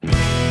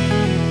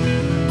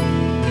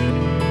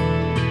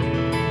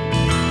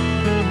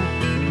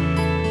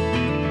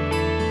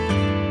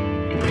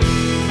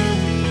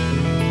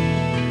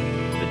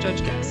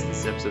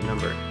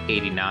number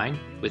 89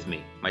 with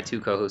me. My two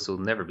co-hosts will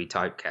never be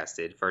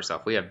typecasted. First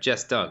off, we have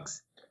Jess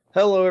Duggs.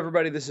 Hello,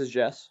 everybody. This is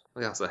Jess.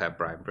 We also have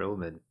Brian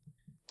Brillman.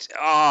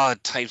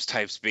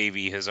 Types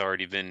baby has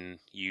already been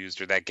used,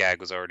 or that gag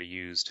was already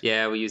used.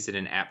 Yeah, we used it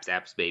in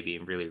Apps Baby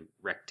and really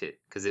wrecked it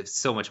because it's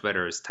so much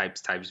better as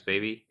Types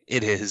Baby.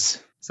 It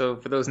is. So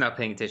for those not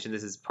paying attention,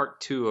 this is part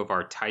 2 of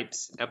our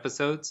Types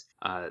episodes.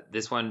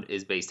 This one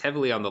is based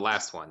heavily on the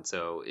last one.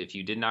 So if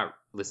you did not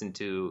listen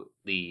to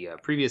the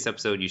previous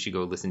episode, you should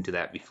go listen to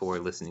that before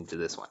listening to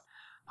this one.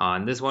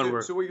 On this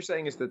one, So what you're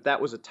saying is that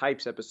was a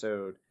Types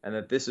episode, and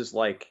that this is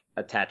like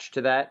attached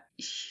to that?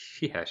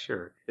 Yeah,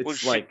 sure.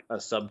 It's like a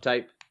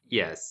subtype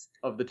Yes.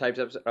 of the Types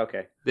episode?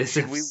 Okay. This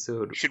Should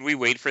episode. Should we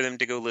wait for them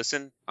to go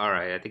listen? All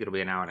right, I think it'll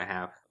be an hour and a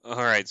half. All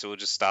right, so we'll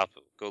just stop.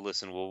 Go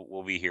listen.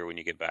 We'll be here when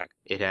you get back.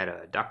 It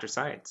had Dr.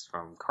 Science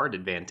from Card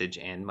Advantage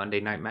and Monday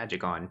Night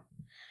Magic on.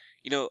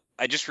 You know,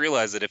 I just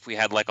realized that if we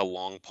had like a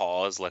long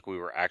pause, like we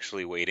were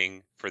actually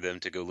waiting for them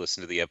to go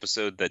listen to the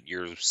episode, that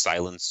your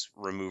silence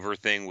remover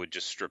thing would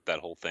just strip that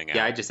whole thing out.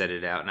 Yeah, I just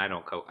edit it out, and I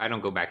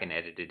don't go back and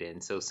edit it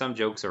in. So some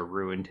jokes are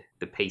ruined,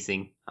 the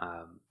pacing.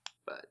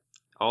 But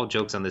all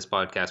jokes on this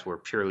podcast were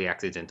purely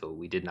accidental.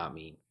 We did not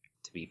mean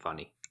to be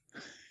funny.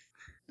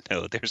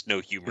 No, there's no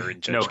humor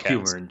in Judge No Cats.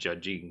 humor in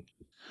judging.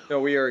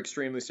 No, we are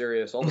extremely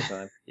serious all the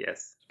time,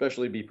 Yes.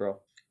 especially B-Pro.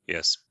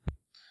 Yes.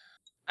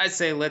 I'd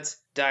say let's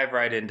dive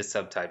right into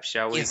subtypes,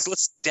 shall we? Yes,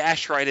 let's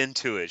dash right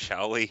into it,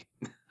 shall we?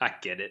 I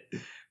get it.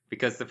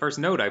 Because the first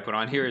note I put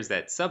on here is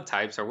that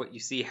subtypes are what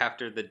you see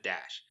after the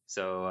dash.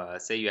 So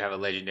say you have a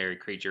legendary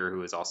creature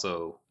who is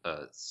also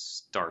a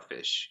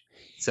starfish.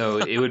 So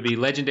it would be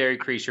legendary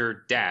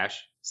creature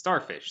dash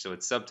starfish. So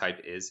its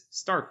subtype is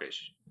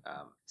starfish.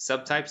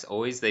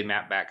 Subtypes they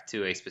map back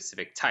to a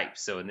specific type.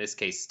 So in this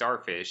case,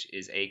 starfish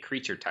is a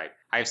creature type.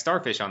 I have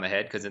starfish on the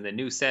head because in the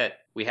new set,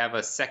 we have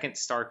a second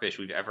starfish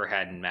we've ever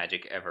had in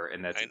Magic ever.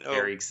 And that's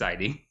very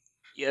exciting.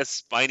 Yes,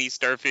 Spiny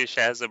Starfish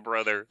has a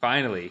brother.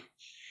 Finally.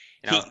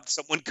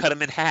 Someone cut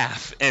him in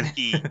half, and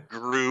he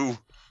grew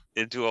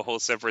into a whole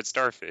separate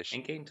starfish.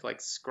 And gained like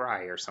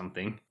scry or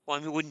something. Well,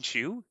 I mean, wouldn't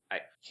you?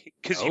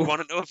 Because No. you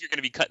want to know if you're going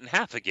to be cut in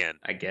half again.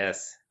 I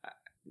guess.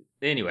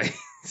 Anyway,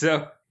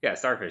 so yeah,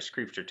 starfish,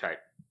 creature type.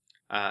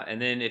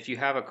 And then if you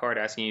have a card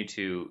asking you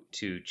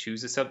to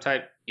choose a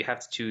subtype, you have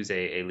to choose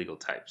a legal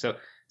type.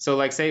 So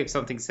like say if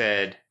something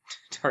said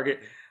target,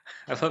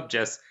 I love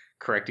Jess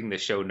correcting the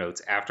show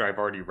notes after I've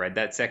already read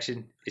that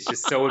section. It's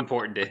just so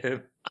important to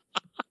him.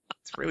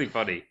 It's really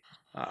funny.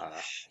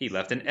 He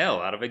left an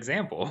L out of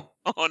example.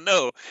 Oh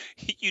no,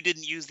 you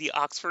didn't use the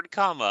Oxford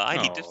comma.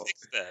 I need to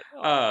fix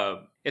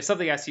that. If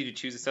something asks you to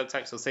choose a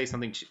subtype, so say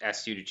something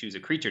asks you to choose a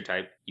creature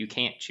type, you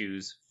can't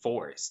choose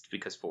forest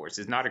because forest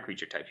is not a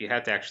creature type. You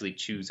have to actually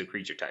choose a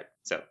creature type.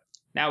 So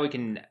now we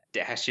can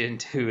dash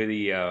into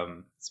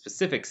the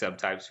specific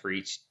subtypes for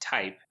each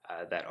type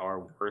that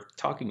are worth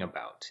talking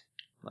about.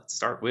 Let's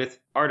start with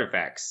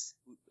artifacts.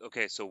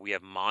 Okay, so we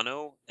have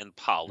mono and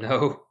poly.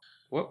 No.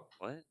 What?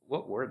 What?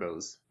 What were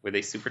those? Were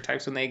they super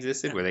types when they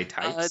existed? Were they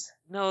types?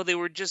 No, they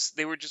were just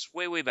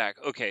way back.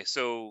 Okay,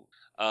 so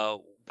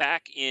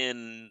back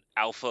in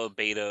Alpha,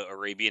 Beta,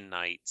 Arabian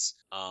Nights,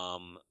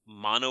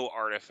 mono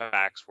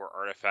artifacts were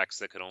artifacts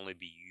that could only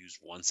be used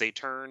once a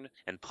turn,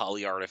 and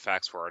poly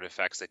artifacts were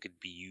artifacts that could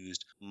be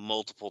used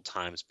multiple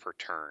times per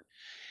turn.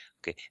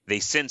 Okay, they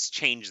since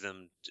changed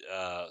them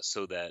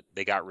so that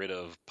they got rid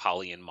of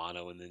poly and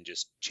mono and then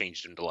just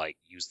changed them to like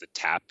use the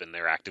tap and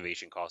their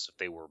activation cost if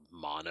they were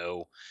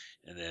mono,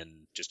 and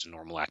then just a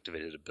normal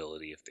activated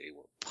ability if they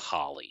were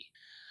poly.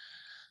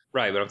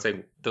 Right, but I'm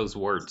saying those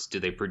words,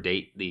 do they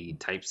predate the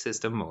type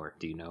system, or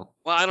do you know?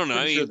 Well, I don't know.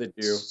 Pretty sure they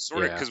do.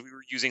 Sort of, Yeah. because we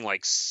were using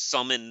like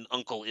summon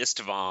Uncle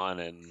Istvan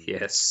and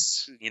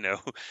Yes.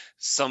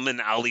 summon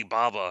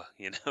Alibaba,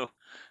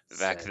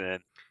 back Sad. then.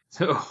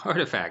 So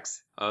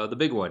artifacts, the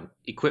big one,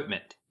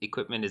 equipment.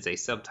 Equipment is a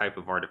subtype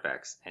of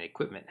artifacts, and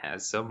equipment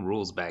has some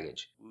rules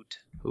baggage. Woot.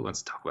 Who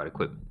wants to talk about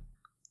equipment?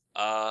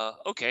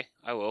 Okay,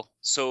 I will.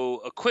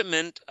 So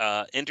equipment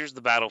enters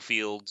the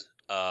battlefield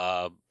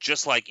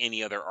just like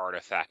any other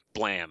artifact.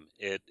 Blam!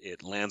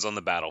 It lands on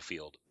the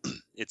battlefield.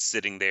 It's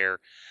sitting there.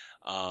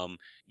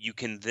 You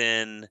can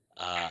then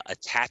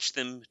attach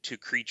them to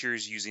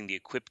creatures using the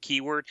equip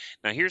keyword.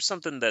 Now, here's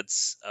something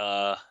that's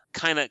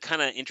kind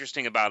of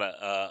interesting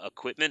about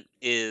equipment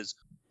is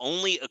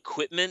only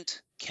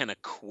equipment can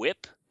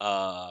equip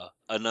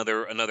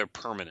another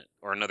permanent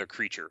or another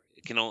creature.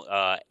 It can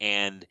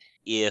and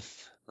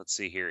if let's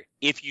see here,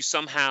 if you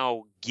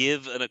somehow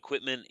give an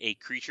equipment a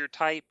creature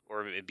type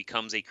or it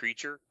becomes a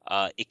creature,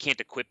 it can't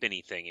equip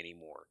anything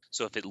anymore.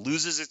 So if it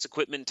loses its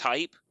equipment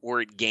type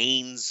or it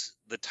gains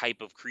the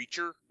type of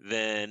creature,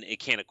 then it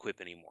can't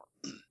equip anymore.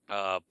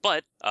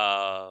 But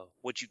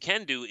what you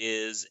can do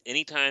is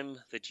anytime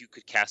that you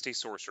could cast a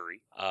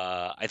sorcery,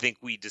 I think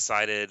we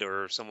decided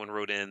or someone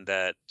wrote in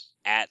that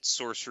at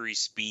sorcery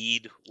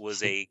speed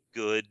was a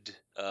good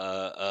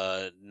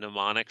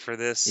mnemonic for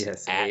this.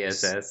 Yes,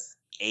 ASS.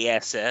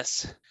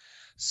 ASS.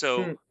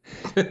 So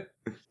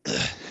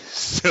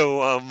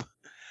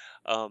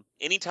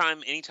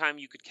Anytime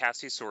you could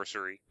cast a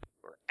sorcery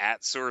or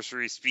at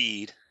sorcery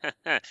speed,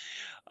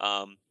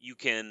 you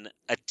can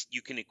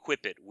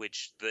equip it,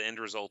 which the end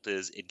result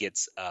is it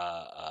gets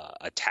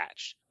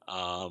attached.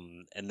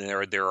 And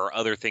there are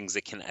other things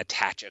that can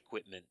attach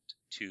equipment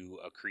to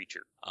a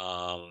creature.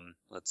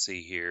 Let's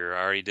see here.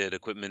 I already did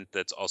equipment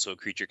that's also a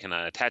creature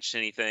cannot attach to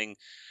anything.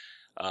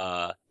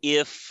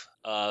 If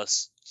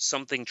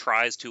something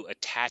tries to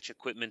attach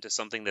equipment to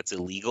something that's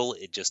illegal,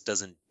 it just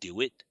doesn't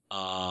do it.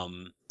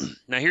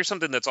 Now, here's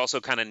something that's also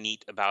kind of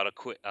neat about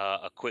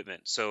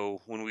equipment.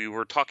 So when we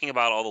were talking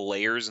about all the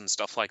layers and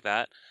stuff like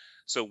that,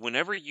 so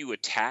whenever you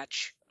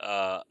attach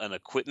an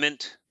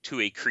equipment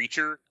to a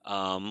creature,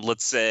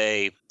 let's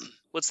say,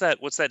 what's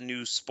that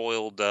new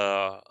spoiled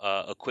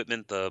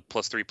equipment, the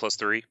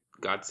 +3/+3?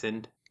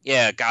 Godsend.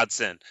 Yeah,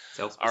 Godsend.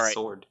 Sells All right.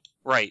 sword.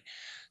 Right.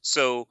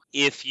 So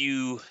if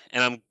you,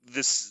 and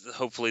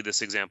hopefully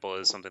this example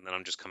is something that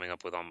I'm just coming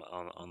up with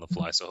on the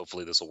fly. So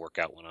hopefully this will work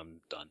out when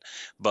I'm done.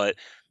 But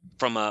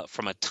from a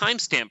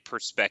timestamp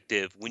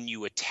perspective, when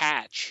you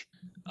attach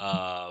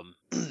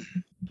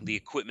the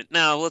equipment,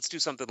 now let's do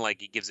something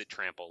like it gives it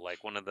trample,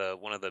 like one of the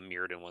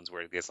Mirrodin ones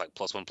where it gets like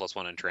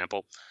 +1/+1 and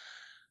trample.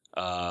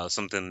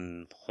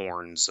 Something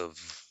horns of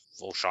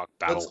Volshock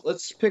battle.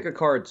 Let's pick a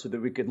card so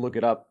that we could look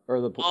it up,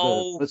 or the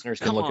listeners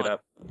can look it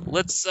up.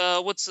 Let's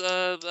I'm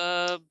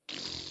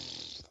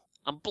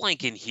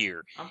blanking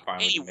here. I'm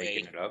fine with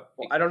making it up.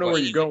 Well, I don't know where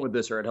you're going with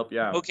this, or I'd help you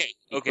out. Okay.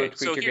 Creature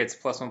So gets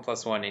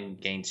 +1/+1 and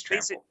gains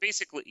trample.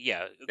 Basically,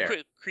 yeah.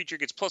 There. Creature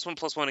gets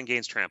 +1/+1 and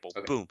gains trample.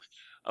 Okay. Boom.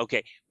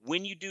 Okay.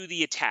 When you do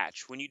the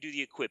attach, when you do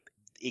the equip,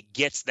 it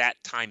gets that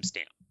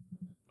timestamp.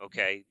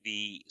 Okay.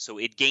 So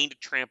it gained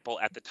trample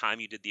at the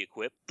time you did the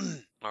equip.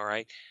 All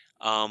right.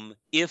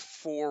 If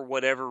for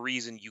whatever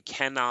reason you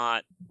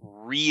cannot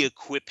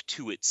re-equip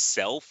to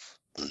itself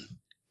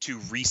to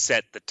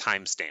reset the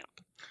timestamp.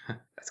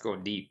 That's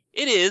going deep.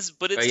 It is,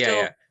 but it's still...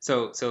 Yeah.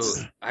 So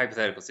a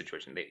hypothetical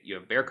situation. You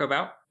have Bear Cub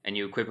out, and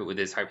you equip it with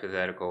this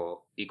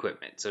hypothetical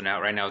equipment. So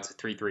right now it's a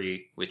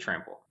 3/3 with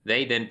trample.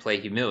 They then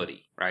play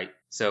Humility, right?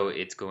 So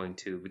it's going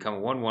to become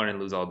a 1/1 and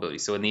lose all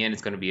abilities. So in the end,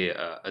 it's going to be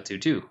a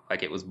 2/2,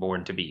 like it was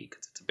born to be,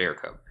 because it's a Bear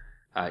Cub.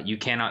 You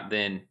cannot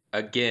then,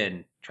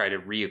 again, try to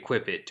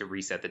re-equip it to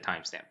reset the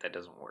timestamp. That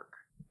doesn't work.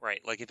 Right,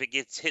 like if it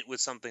gets hit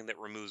with something that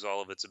removes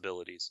all of its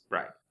abilities.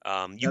 Right.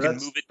 You can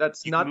move it.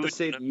 That's not to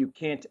say that you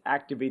can't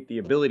activate the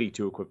ability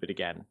to equip it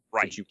again.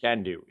 Right. Which you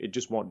can do. It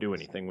just won't do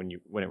anything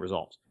when it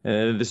resolves.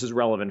 This is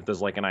relevant if there's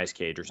like an ice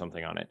cage or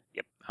something on it.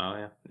 Yep.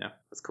 Oh yeah.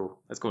 That's cool.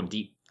 That's going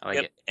deep. I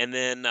like it. And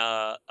then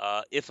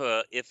if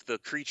the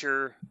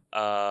creature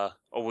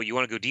you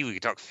want to go deep, we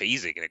can talk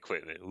phasing and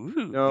equipment.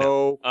 Ooh,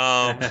 no.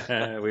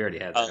 We already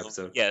had that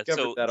episode. Yeah,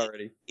 covered that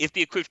already. If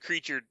the equipped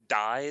creature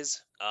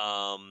dies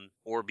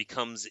or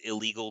becomes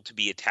illegal to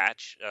be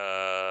attached,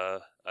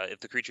 if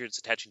the creature it's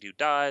attaching to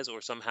dies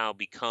or somehow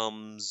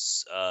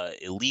becomes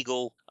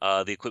illegal,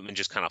 the equipment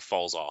just kind of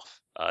falls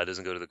off. It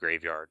doesn't go to the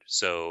graveyard.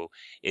 So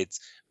it's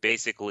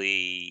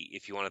basically,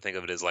 if you want to think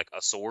of it as like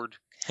a sword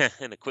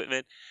and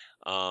equipment,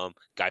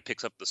 guy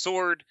picks up the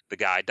sword, the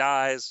guy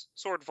dies,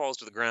 sword falls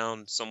to the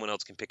ground, someone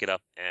else can pick it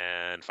up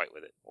and fight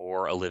with it.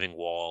 Or a living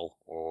wall,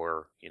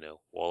 or,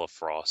 wall of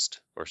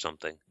frost or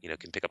something,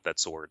 can pick up that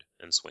sword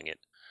and swing it.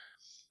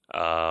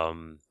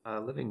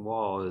 Living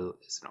Wall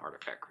is an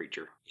artifact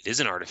creature. It is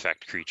an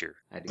artifact creature.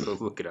 I had to go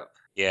look it up.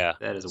 Yeah.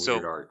 That is a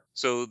weird art.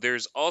 So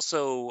there's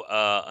also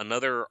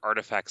another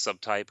artifact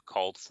subtype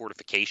called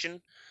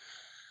Fortification,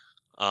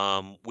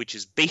 which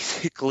is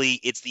basically,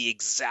 it's the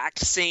exact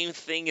same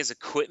thing as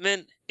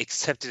equipment,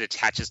 except it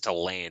attaches to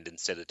land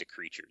instead of to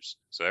creatures.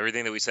 So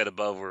everything that we said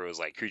above, where it was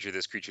like creature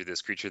this, creature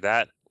this, creature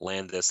that,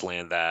 land this,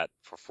 land that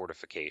for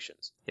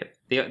fortifications.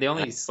 Yep. The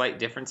only slight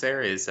difference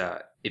there is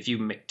if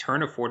you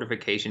turn a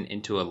fortification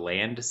into a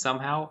land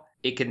somehow,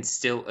 it can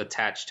still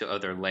attach to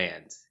other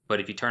lands. But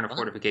if you turn a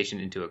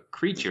fortification into a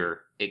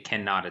creature, it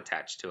cannot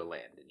attach to a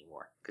land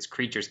anymore, because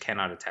creatures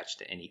cannot attach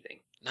to anything.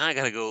 Now I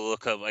gotta go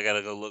look up.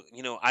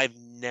 I've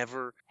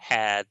never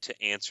had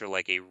to answer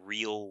like a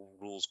real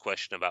rules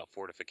question about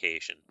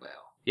fortification.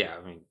 Well, yeah,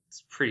 I mean,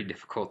 it's pretty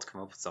difficult to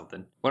come up with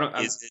something.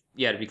 To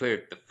be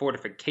clear, the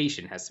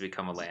fortification has to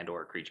become a land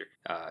or a creature.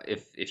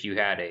 If you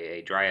had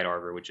a Dryad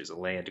Arbor, which is a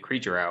land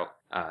creature out,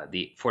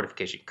 the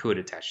fortification could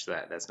attach to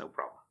that. That's no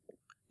problem.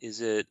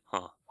 Is it?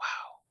 Huh. Wow.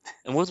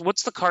 And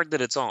what's the card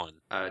that it's on?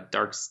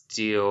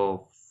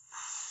 Darksteel.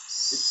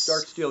 It's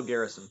Darksteel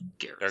Garrison.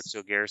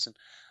 Darksteel Garrison.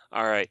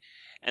 All right.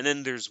 And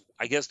then there's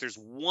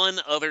one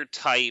other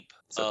subtype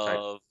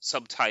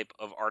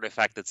of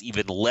artifact that's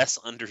even less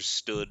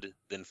understood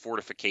than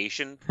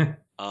fortification,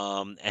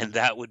 and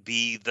that would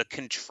be the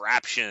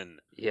contraption.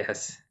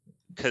 Yes.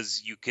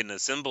 Because you can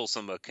assemble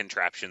some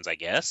contraptions, I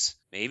guess.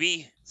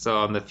 Maybe. So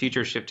on the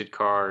future shifted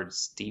card,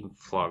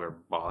 Steamflogger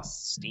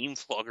Boss.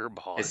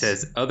 It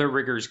says other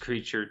rigger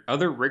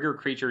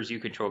creatures you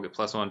control get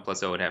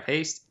 +1/+0 and have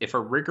haste. If a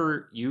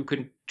rigger you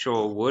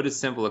control would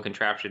assemble a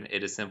contraption,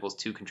 it assembles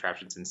 2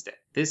 contraptions instead.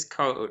 This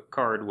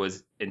card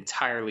was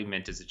entirely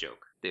meant as a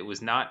joke. it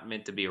was not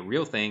meant to be a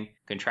real thing.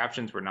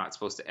 Contraptions were not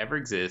supposed to ever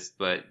exist,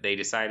 but they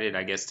decided,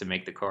 I guess, to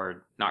make the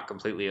card not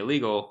completely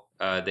illegal,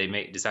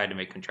 they decided to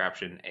make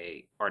contraption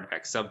a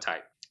artifact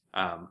subtype.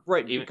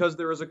 Right, because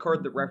there is a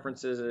card that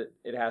references it,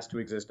 it has to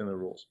exist in the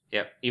rules.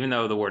 Yep, even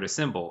though the word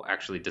symbol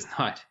actually does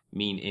not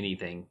mean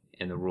anything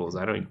in the rules.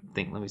 I don't even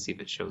think, let me see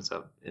if it shows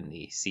up in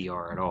the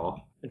CR at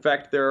all. In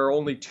fact, there are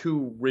only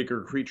 2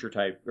 rigor creatures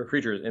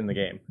in the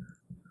game.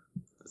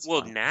 That's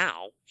Well, fine.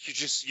 now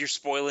you're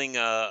spoiling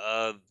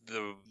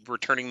the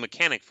returning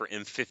mechanic for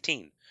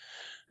M15.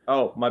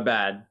 Oh, my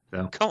bad.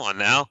 Come on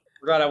now.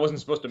 Forgot I wasn't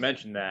supposed to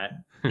mention that.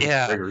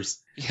 Yeah. Triggers.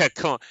 Yeah,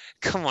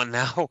 come on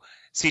now.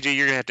 CJ,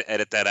 you're gonna have to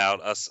edit that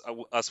out.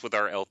 Us with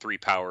our L3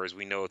 powers,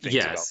 we know things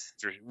Yes.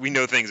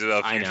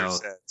 about I future know.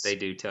 sets. They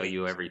do tell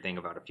you everything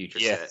about a future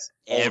set. Yes,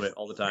 All of it,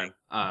 all the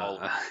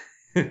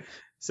time.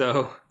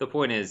 So the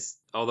point is,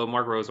 although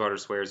Mark Rosewater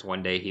swears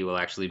one day he will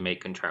actually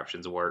make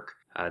contraptions work,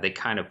 they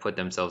kind of put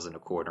themselves in a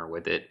corner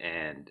with it.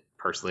 And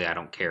personally, I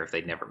don't care if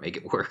they never make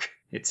it work.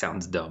 It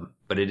sounds dumb,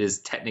 but it is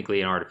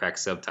technically an artifact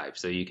subtype.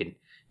 So you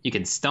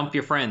can stump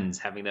your friends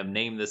having them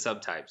name the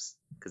subtypes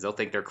because they'll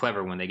think they're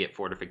clever when they get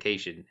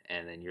fortification.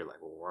 And then you're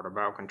like, well, what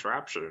about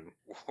contraption?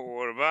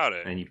 What about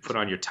it? And you put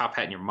on your top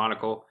hat and your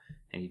monocle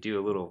and you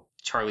do a little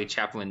Charlie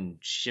Chaplin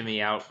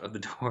shimmy out of the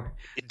door.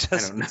 It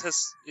does. don't know.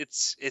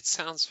 It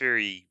sounds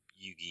very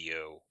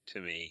Yu-Gi-Oh to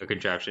me. A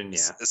contraption, yeah.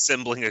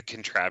 Assembling a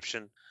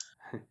contraption.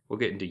 We'll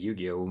get into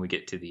Yu-Gi-Oh when we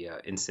get to the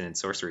instant and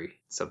sorcery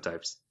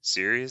subtypes.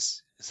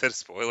 Serious? Is that a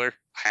spoiler?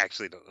 I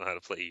actually don't know how to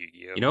play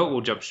Yu-Gi-Oh. You know what?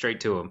 We'll jump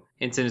straight to them.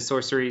 Instant and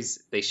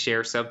sorceries, they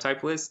share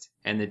subtype list,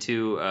 and the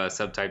 2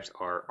 subtypes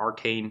are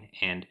arcane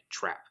and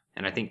trap.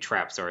 And I think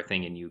traps are a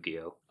thing in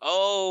Yu-Gi-Oh.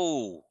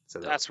 Oh, So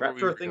that's where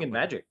Traps are a thing in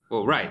Magic.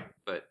 Well, right,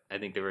 but I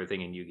think they were a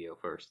thing in Yu-Gi-Oh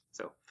first.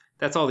 So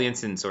that's all the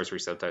instant and sorcery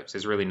subtypes.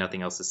 There's really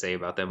nothing else to say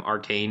about them.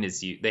 Arcane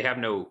they have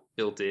no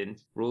built-in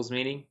rules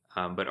meaning,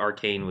 but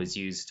Arcane was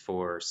used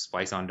for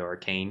Splice onto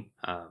Arcane.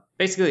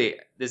 Basically,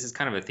 this is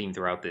kind of a theme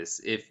throughout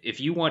this. If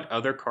you want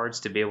other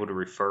cards to be able to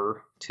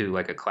refer to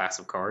like a class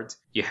of cards,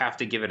 you have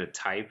to give it a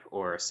type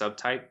or a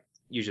subtype.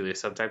 Usually a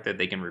subtype that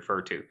they can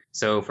refer to.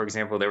 So, for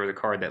example, there was a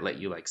card that let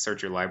you like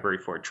search your library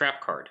for a trap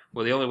card.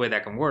 Well, the only way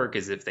that can work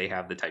is if they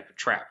have the type of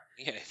trap.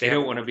 Yeah, They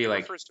don't want to be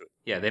like, refers to it.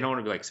 yeah, they don't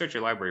want to be like search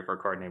your library for a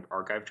card named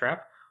Archive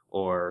Trap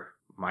or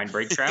Mind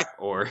Break Trap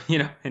or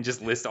and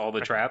just list all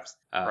the traps.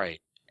 Right.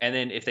 And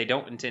then if they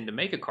don't intend to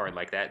make a card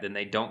like that, then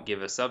they don't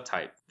give a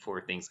subtype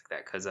for things like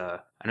that. Because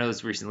I know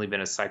there's recently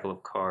been a cycle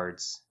of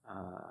cards.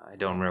 I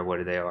don't remember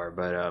what they are,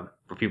 but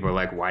where people are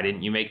like, why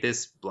didn't you make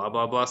this blah,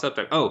 blah, blah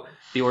subtype? Oh,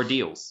 the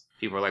ordeals.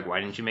 People are like, why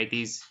didn't you make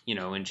these,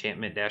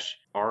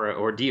 enchantment-aura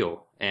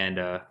ordeal? And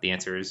the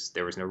answer is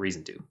there was no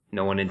reason to.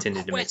 No one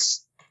intended to make.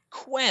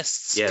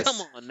 Quests. Yes.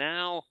 Come on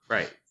now.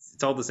 Right.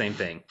 It's all the same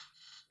thing.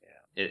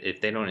 Yeah.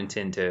 If they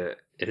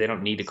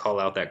don't need to call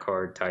out that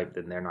card type,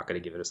 then they're not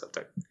going to give it a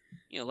subtype.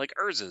 Like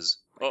Urza's.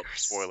 Oh,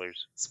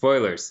 spoilers.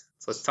 Spoilers.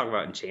 So let's talk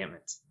about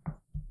enchantments.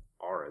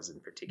 Auras in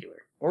particular.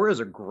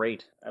 Auras are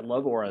great. I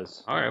love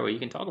auras. All right, well, you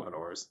can talk about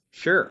auras.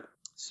 Sure.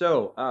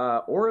 So,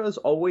 auras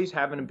always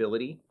have an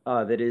ability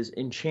that is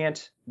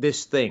enchant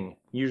this thing.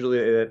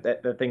 Usually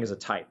that thing is a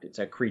type. It's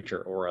a creature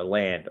or a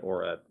land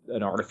or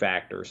an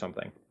artifact or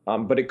something.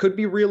 But it could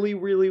be really,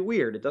 really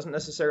weird. It doesn't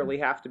necessarily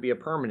have to be a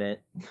permanent,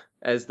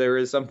 as there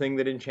is something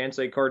that enchants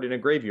a card in a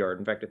graveyard.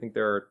 In fact, I think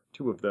there are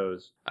 2 of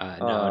those.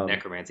 No,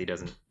 necromancy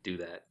doesn't do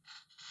that.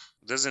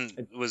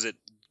 Was it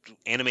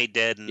Animate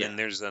Dead and then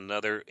there's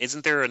another?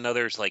 Isn't there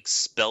another like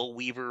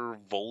Spellweaver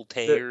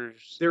Voltaire?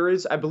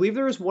 I believe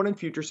there is one in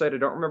Future Sight. I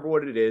don't remember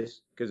what it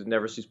is because it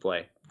never sees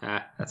play.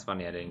 That's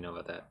funny. I didn't know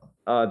about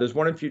that. There's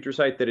one in Future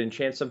Sight that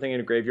enchants something in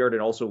a graveyard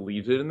and also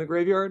leaves it in the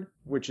graveyard,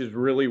 which is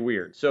really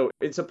weird. So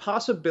it's a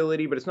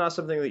possibility, but it's not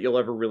something that you'll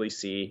ever really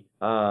see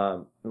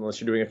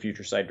unless you're doing a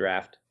Future Sight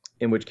draft,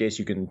 in which case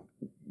you can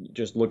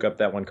just look up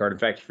that one card. In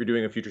fact, if you're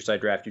doing a Future Sight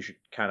draft, you should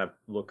kind of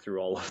look through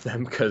all of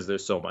them because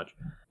there's so much.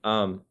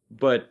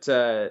 But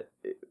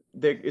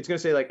it's going to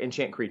say like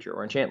enchant creature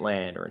or enchant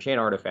land or enchant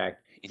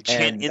artifact.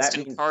 Enchant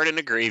instant card in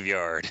a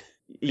graveyard.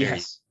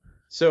 Yes.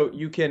 So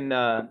you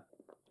can,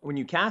 when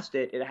you cast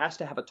it, it has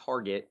to have a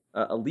target,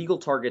 a legal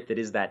target that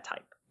is that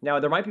type. Now,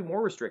 there might be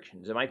more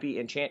restrictions. It might be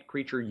enchant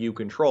creature you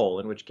control,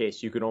 in which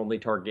case you can only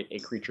target a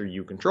creature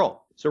you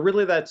control. So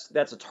really that's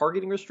a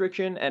targeting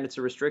restriction, and it's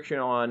a restriction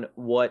on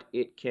what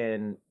it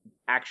can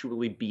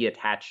actually be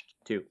attached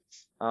to.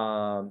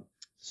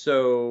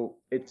 So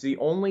it's the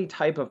only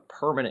type of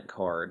permanent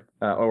card,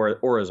 or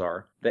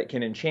Orazar, that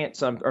can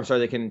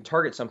that can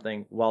target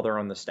something while they're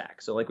on the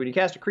stack. So like when you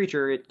cast a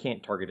creature, it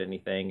can't target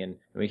anything, and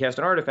when you cast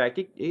an artifact,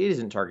 it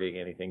isn't targeting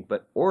anything.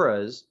 But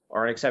auras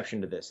are an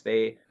exception to this.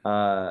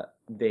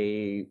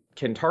 They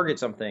can target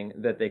something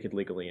that they could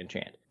legally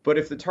enchant. But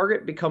if the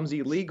target becomes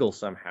illegal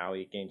somehow,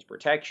 it gains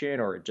protection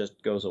or it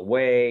just goes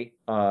away,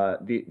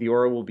 the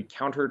aura will be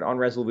countered on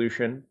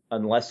resolution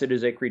unless it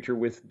is a creature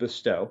with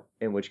bestow,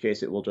 in which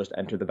case it will just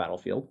enter the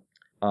battlefield.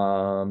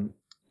 And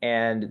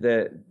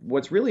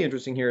what's really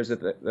interesting here is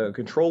that the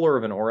controller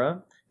of an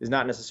aura is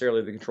not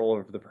necessarily the control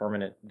over the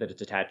permanent that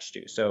it's attached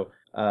to. So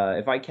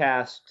if I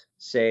cast,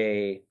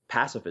 say,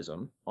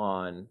 Pacifism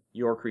on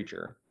your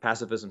creature,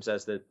 Pacifism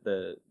says that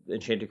the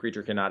enchanted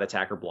creature cannot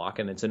attack or block,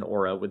 and it's an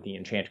aura with the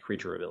enchant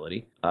creature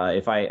ability.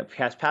 If I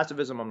cast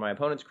Pacifism on my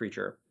opponent's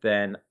creature,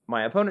 then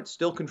my opponent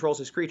still controls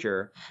his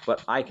creature,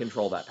 but I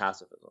control that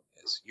Pacifism.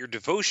 Your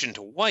devotion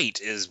to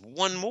white is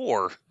one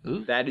more.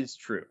 Ooh. That is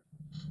true.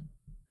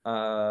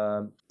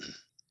 And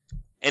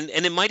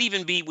it might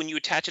even be when you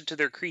attach it to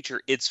their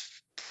creature,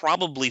 it's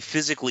probably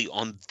physically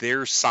on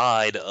their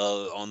side,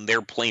 on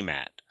their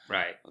playmat.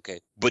 Right. Okay,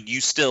 but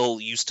you still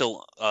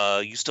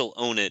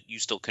own it. You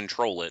still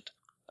control it.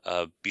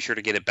 Be sure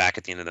to get it back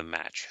at the end of the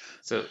match.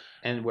 So,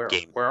 and where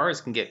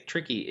ours can get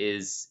tricky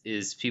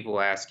is people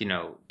ask,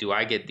 do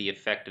I get the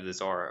effect of this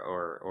aura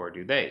or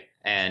do they?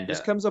 And this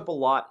comes up a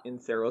lot in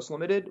Theros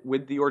Limited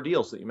with the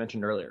ordeals that you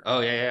mentioned earlier. Oh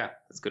yeah,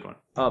 that's a good one.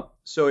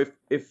 So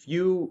if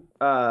you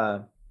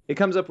it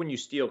comes up when you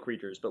steal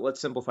creatures, but let's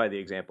simplify the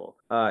example.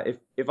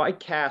 If I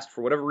cast,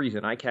 for whatever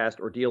reason, I cast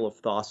Ordeal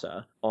of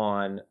Thassa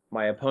on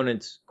my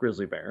opponent's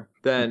Grizzly Bear,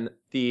 then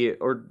the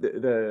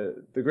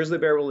Grizzly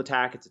Bear will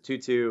attack. It's a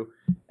 2/2,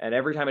 and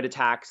every time it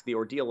attacks, the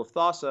Ordeal of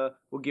Thassa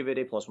will give it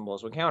a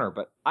 +1/+1 counter.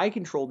 But I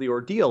control the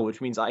Ordeal, which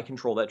means I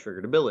control that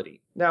triggered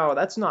ability. Now,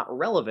 that's not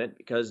relevant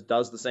because it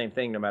does the same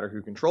thing no matter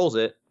who controls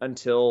it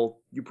until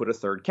you put a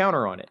third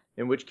counter on it,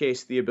 in which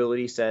case the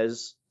ability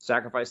says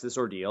sacrifice this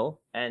Ordeal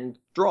and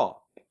draw.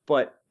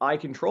 But I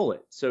control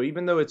it. So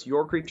even though it's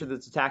your creature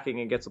that's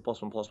attacking and gets a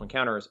 +1/+1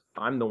 counters,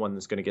 I'm the one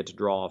that's going to get to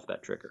draw off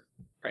that trigger.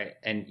 Right.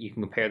 And you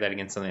can compare that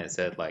against something that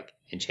said, like,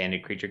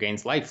 enchanted creature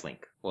gains lifelink.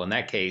 Well, in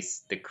that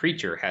case, the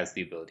creature has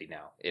the ability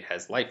now. It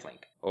has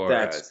lifelink. Or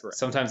That's correct.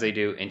 Sometimes they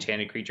do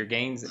enchanted creature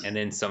gains and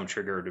then some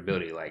triggered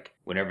ability, like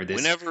whenever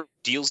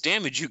deals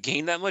damage, you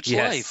gain that much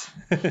yes.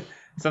 life.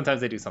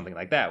 Sometimes they do something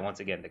like that. Once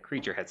again, the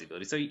creature has the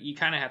ability. So you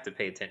kind of have to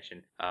pay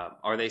attention.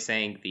 Are they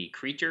saying the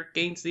creature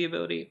gains the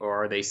ability,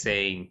 or are they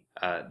saying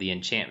the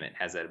enchantment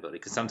has that ability?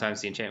 Because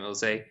sometimes the enchantment will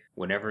say,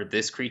 whenever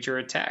this creature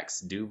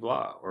attacks, do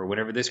blah. Or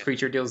whenever this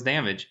creature deals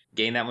damage,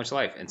 gain that much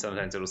life. And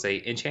sometimes it'll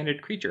say,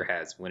 enchanted creature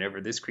has, whenever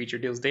this creature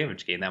deals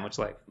damage, gain that much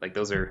life. Like,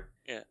 those are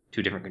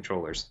two different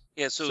controllers.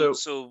 Yeah, so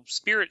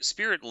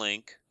Spirit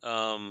Link,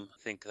 I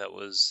think that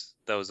was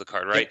the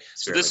card, right? Yeah,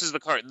 so this is the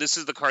card. This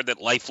is the card that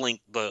Lifelink,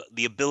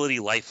 the ability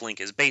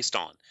Lifelink is based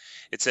on.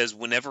 It says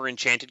whenever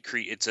enchanted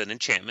creature, it's an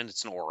enchantment,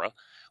 it's an aura.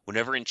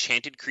 Whenever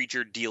enchanted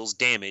creature deals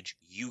damage,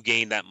 you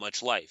gain that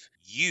much life.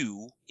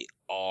 You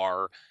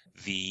are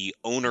the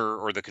owner,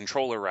 or the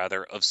controller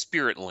rather, of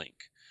Spirit Link.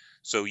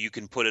 So you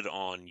can put it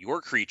on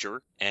your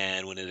creature,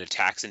 and when it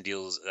attacks and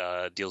deals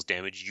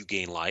damage, you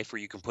gain life. Or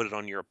you can put it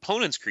on your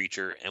opponent's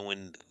creature, and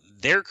when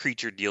their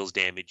creature deals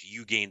damage,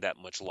 you gain that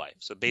much life.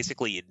 So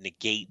basically, it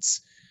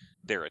negates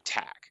their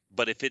attack.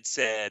 But if it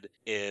said,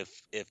 if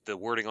the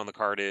wording on the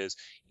card is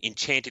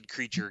enchanted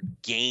creature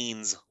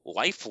gains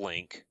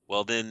lifelink,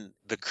 well, then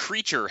the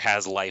creature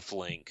has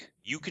lifelink.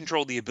 You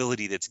control the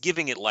ability that's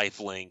giving it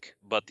lifelink,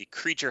 but the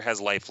creature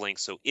has lifelink,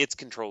 so its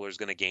controller is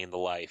going to gain the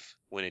life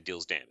when it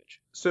deals damage.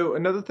 So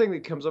another thing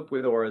that comes up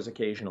with auras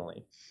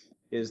occasionally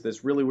is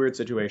this really weird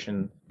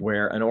situation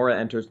where an aura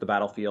enters the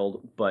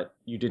battlefield, but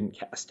you didn't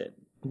cast it.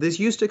 This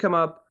used to come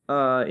up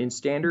in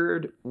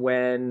Standard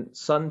when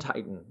Sun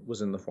Titan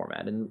was in the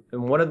format. And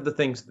one of the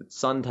things that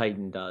Sun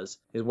Titan does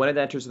is when it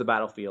enters the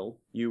battlefield,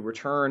 you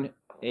return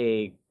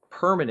a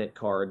permanent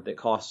card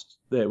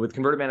that with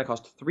converted mana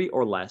cost 3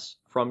 or less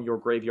from your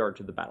graveyard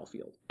to the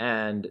battlefield.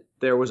 And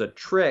there was a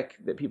trick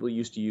that people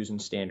used to use in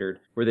Standard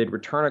where they'd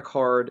return a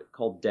card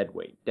called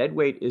Deadweight.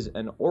 Deadweight is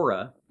an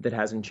aura that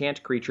has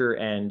enchant creature,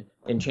 and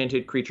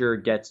enchanted creature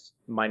gets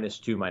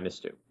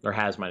 -2/-2, or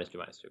has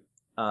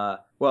 -2/-2.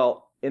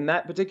 Well, in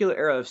that particular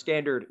era of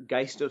Standard,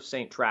 Geist of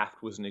St.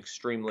 Traft was an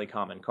extremely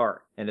common card.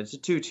 And it's a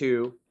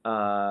 2/2,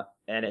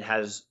 and it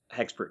has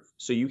hexproof.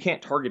 So you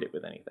can't target it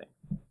with anything.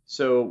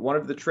 So one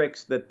of the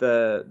tricks that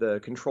the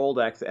control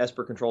decks, the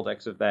Esper control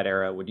decks of that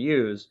era would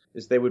use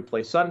is they would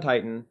play Sun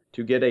Titan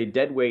to get a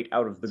Deadweight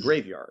out of the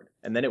graveyard,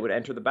 and then it would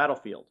enter the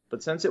battlefield.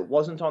 But since it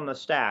wasn't on the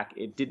stack,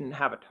 it didn't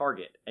have a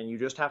target, and you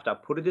just have to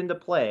put it into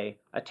play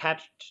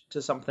attached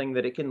to something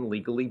that it can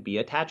legally be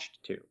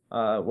attached to.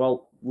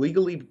 Well,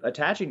 legally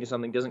attaching to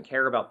something doesn't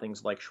care about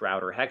things like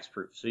Shroud or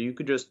Hexproof, so you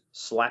could just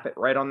slap it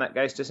right on that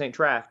Geist of St.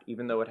 Traft,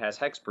 even though it has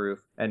Hexproof,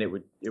 and it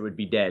would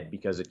be dead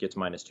because it gets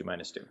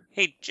 -2/-2.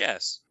 Hey,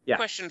 Jess, Yeah.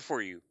 Question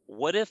for you.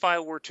 What if I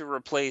were to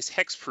replace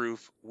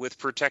Hexproof with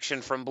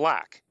Protection from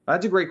Black?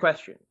 That's a great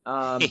question.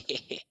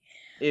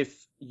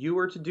 If you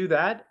were to do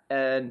that,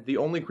 and the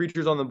only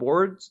creatures on the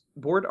board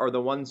are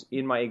the ones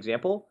in my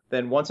example,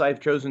 then once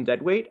I've chosen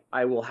Deadweight,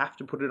 I will have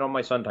to put it on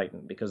my Sun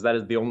Titan, because that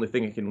is the only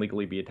thing it can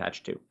legally be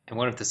attached to. And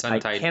what if the Sun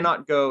Titan... I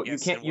cannot go...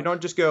 Yes, you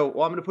don't just go,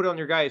 well, I'm going to put it on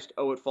your Geist,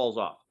 oh, it falls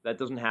off. That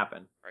doesn't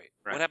happen. Right.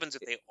 What happens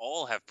if they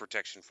all have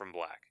Protection from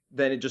Black?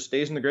 Then it just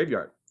stays in the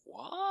graveyard.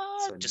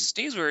 What? So just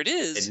stays where it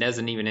is. It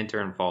doesn't even enter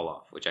and fall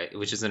off, which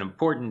is an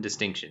important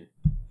distinction.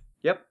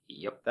 Yep,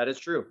 Yep. that is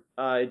true.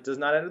 It does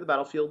not enter the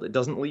battlefield. It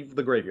doesn't leave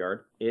the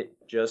graveyard. It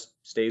just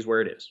stays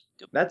where it is.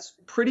 Yep. That's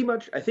pretty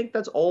much, I think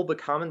that's all the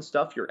common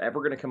stuff you're ever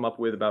going to come up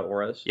with about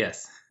auras.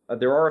 Yes.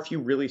 There are a few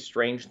really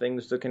strange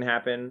things that can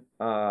happen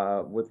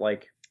with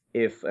like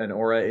if an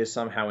aura is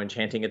somehow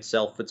enchanting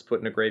itself, it's put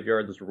in a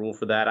graveyard. There's a rule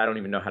for that. I don't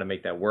even know how to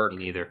make that work.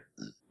 Me neither.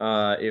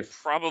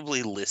 If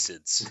Probably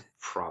Lycids.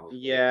 Probably.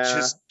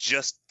 yeah,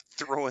 Just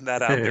throwing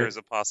that out there as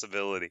a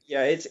possibility.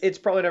 yeah, it's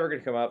probably never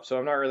going to come up, so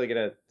I'm not really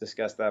going to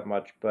discuss that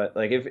much. But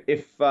like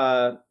if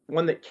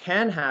one that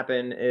can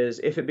happen is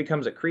if it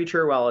becomes a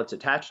creature while it's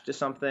attached to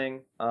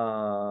something,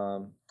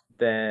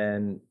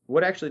 then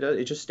what actually does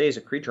it just stays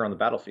a creature on the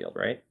battlefield,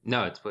 right?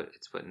 No, it's put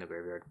in the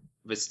graveyard.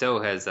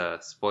 Bestow has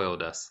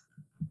spoiled us.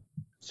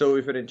 So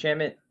if an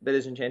enchantment that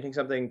is enchanting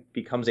something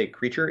becomes a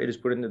creature, it is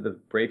put into the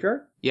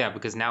graveyard? Yeah,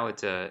 because now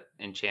it's a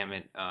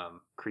enchantment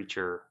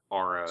creature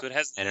aura, So it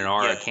has and an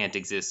aura yeah. can't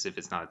exist if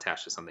it's not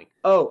attached to something.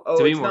 Oh,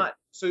 To be it's more- not.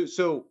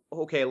 So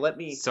okay, let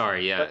me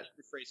Sorry, yeah. let me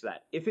rephrase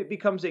that. If it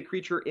becomes a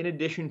creature in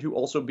addition to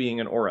also being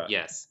an aura,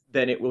 Yes.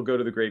 then it will go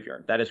to the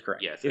graveyard. That is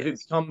correct. Yes, If it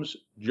yes. becomes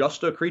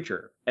just a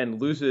creature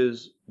and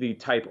loses the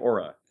type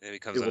aura, It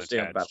becomes it will stay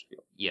on the unattached.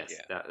 battlefield. Yes,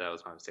 Yeah. that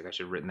was my mistake. I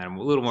should have written that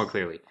a little more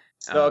clearly.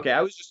 So okay,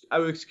 I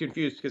was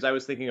confused because I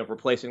was thinking of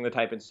replacing the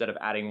type instead of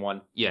adding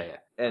one, Yeah, yeah.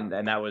 and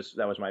that was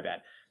my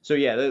bad. So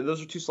yeah,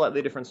 those are two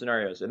slightly different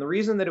scenarios. And the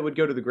reason that it would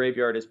go to the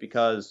graveyard is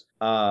because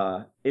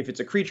if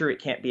it's a creature, it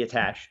can't be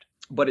attached,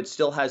 but it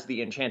still has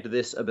the enchant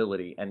this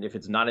ability. And if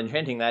it's not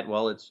enchanting that,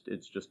 well, it's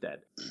just dead.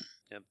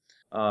 Yep.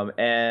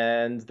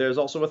 And there's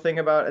also a thing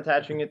about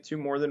attaching it to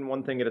more than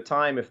one thing at a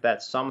time. If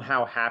that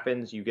somehow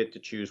happens, you get to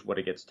choose what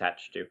it gets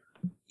attached to.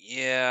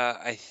 Yeah,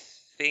 I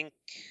think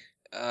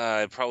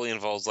it probably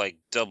involves like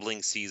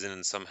doubling season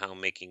and somehow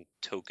making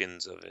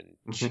tokens of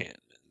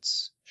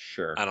enchantments.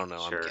 Sure. I don't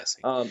know. Sure. I'm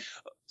guessing.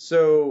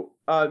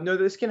 No,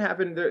 this can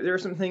happen. There are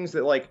some things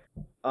that like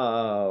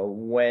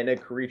when a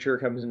creature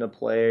comes into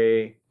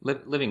play.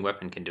 Living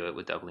Weapon can do it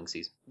with doubling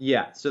season.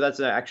 Yeah, so that's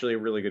actually a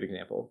really good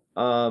example.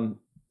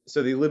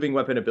 So the living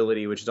weapon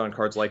ability, which is on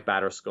cards like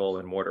Batterskull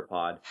and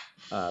Mortarpod,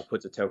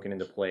 puts a token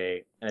into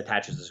play and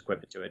attaches this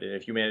equipment to it. And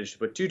if you manage to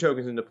put two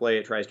tokens into play,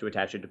 it tries to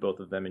attach it to both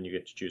of them, and you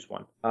get to choose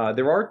one.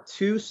 There are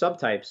two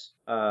subtypes.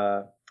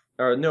 Are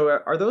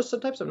those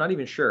subtypes? I'm not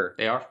even sure.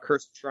 They are.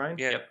 Curse and Shrine.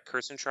 Yeah, Yep.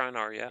 Curse and Shrine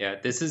are, yeah. Yeah,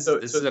 this is So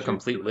a two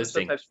complete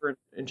listing. subtypes for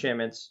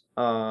enchantments.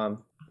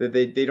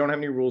 They don't have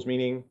any rules,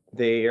 meaning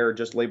they are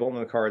just labeled on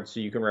the card,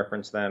 so you can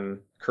reference them.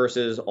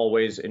 Curses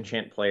always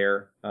enchant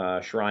player.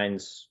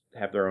 Shrines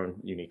have their own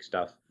unique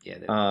stuff. Yeah,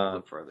 they Um,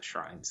 look for other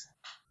shrines.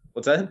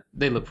 What's that?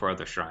 They look for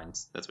other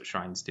shrines. That's what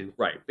shrines do.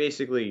 Right.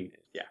 Basically,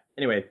 yeah.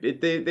 Anyway,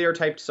 they are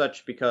typed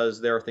such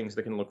because there are things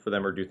that can look for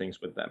them or do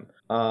things with them.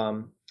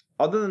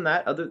 Other than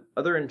that,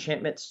 other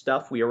enchantment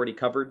stuff we already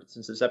covered.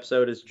 Since this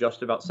episode is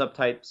just about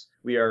subtypes,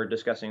 we are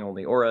discussing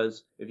only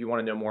auras. If you want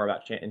to know more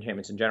about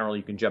enchantments in general,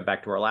 you can jump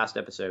back to our last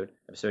episode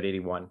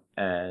 81,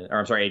 or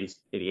I'm sorry,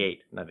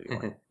 88, not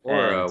 81. Or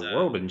And,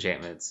 world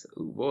enchantments.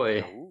 Ooh, boy.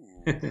 Ooh.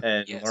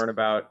 and Yes. learn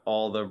about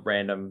all the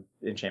random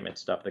enchantment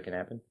stuff that can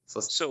happen.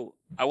 So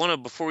I want to,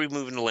 before we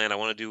move into land, I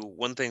want to do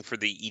one thing for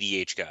the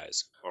EDH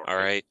guys. All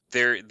right,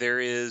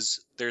 there's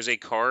a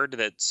card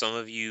that some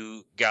of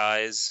you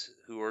guys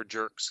who are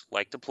jerks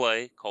like to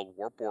play called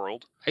Warp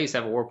World. I used to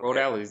have a Warp World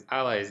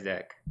Allies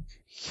deck.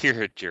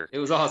 You're a jerk. It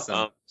was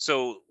awesome.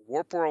 So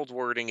Warp World's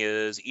wording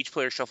is each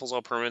player shuffles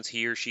all permanents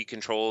he or she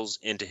controls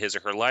into his or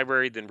her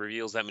library, then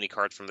reveals that many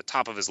cards from the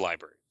top of his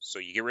library. So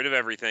you get rid of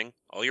everything,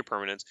 all your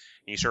permanents,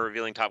 and you start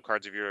revealing top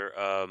cards of your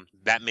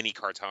that many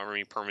cards. However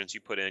many permanents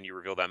you put in, you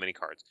reveal that many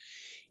cards.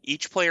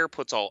 Each player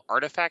puts all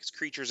artifacts,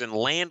 creatures, and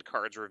land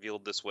cards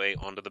revealed this way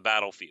onto the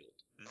battlefield.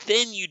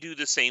 Then you do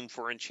the same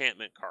for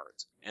enchantment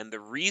cards. And the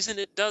reason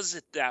it does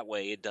it that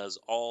way, it does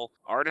all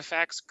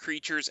artifacts,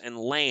 creatures, and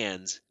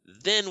lands.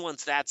 Then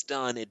once that's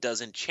done, it does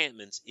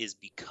enchantments, is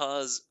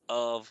because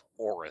of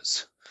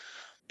auras.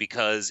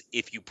 Because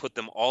if you put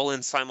them all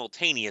in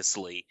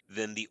simultaneously,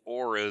 then the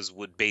auras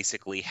would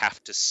basically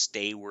have to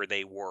stay where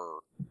they were,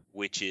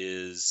 which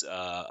is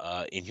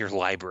in your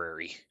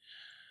library.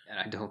 And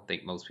I don't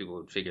think most people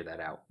would figure that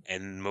out.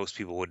 And most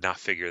people would not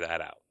figure that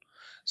out.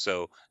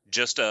 So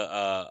just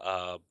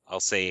I'll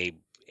say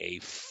a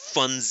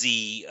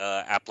funsy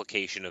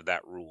application of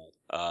that rule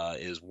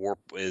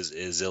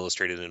is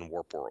illustrated in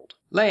Warp World.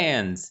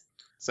 Lands.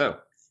 So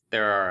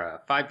there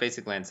are 5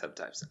 basic land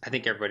subtypes. I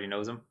think everybody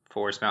knows them: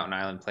 forest, mountain,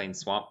 island, plain,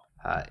 swamp.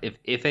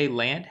 If a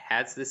land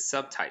has this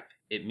subtype,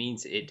 it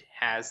means it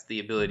has the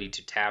ability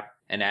to tap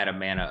and add a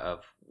mana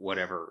of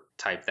whatever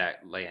type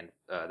that land,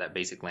 that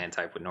basic land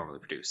type would normally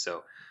produce.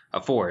 So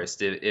a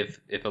forest, if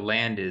a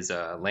land is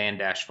a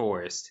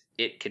land-forest,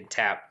 it can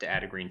tap to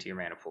add a green to your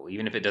mana pool,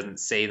 even if it doesn't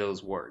say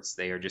those words.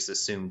 They are just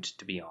assumed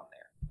to be on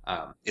there.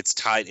 It's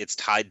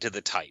tied to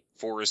the type.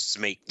 Forests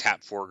make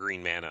tap 4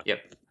 green mana.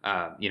 Yep.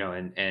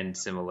 And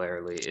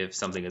similarly, if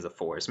something is a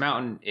forest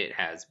mountain, it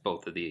has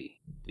both of the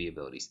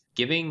abilities.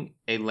 Giving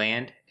a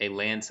land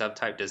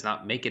subtype does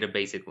not make it a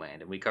basic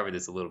land, and we covered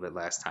this a little bit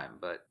last time,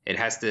 but it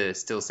has to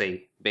still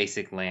say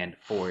basic land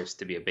forest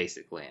to be a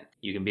basic land.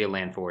 You can be a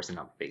land forest and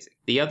not basic.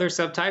 The other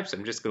subtypes,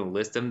 I'm just going to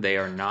list them. They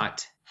are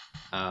not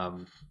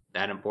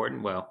that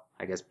important. Well,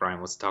 I guess Brian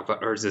wants to talk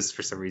about Urza's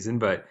for some reason,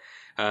 but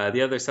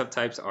the other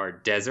subtypes are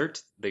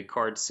desert. The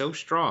card's so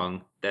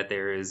strong that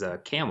there is a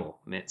camel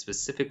meant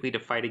specifically to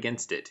fight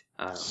against it.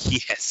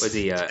 Yes.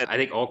 I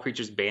think all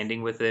creatures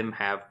banding with them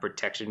have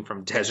protection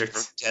from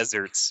deserts.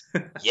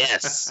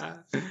 Yes.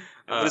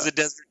 What does a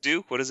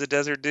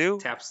desert do?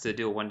 Taps to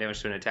deal 1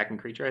 damage to an attacking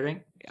creature, I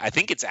think. I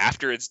think it's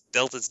after it's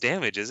dealt its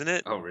damage, isn't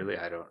it? Oh, really?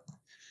 I don't.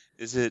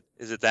 Is it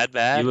that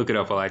bad? You look it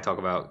up while I talk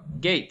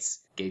about gates.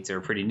 Gates are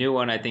a pretty new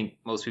one. I think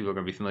most people are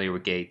going to be familiar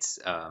with gates.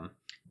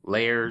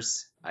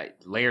 Layers.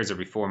 Layers are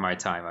before my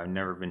time. I've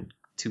never been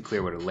too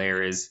clear what a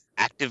layer is.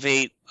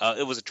 Activate.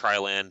 It was a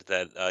tri-land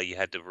that you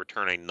had to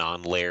return a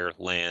non-layer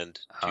land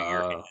to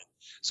your hand.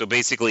 So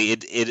basically,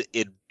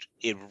 it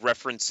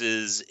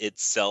references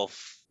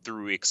itself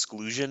through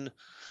exclusion.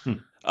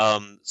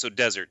 So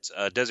deserts.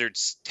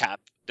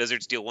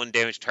 Deserts deal 1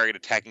 damage to target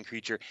attacking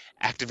creature.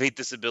 Activate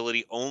this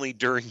ability only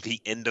during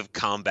the end of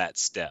combat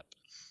step.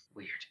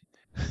 Weird.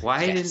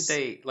 Why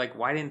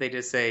didn't they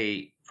just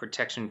say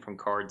protection from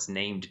cards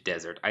named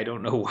desert? I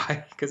don't know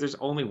why, because there's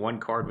only one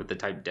card with the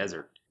type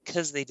desert.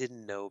 Because they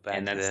didn't know back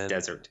then. And that's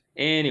desert.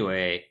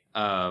 Anyway,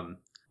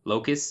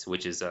 Locust,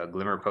 which is a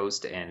Glimmer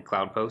Post and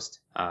Cloud Post.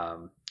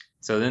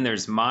 So then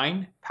there's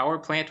Mine, Power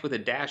Plant with a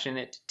dash in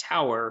it,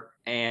 Tower,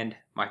 and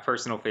my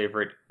personal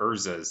favorite,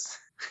 Urza's.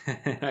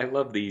 I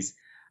love these.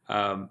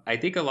 I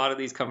think a lot of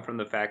these come from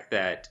the fact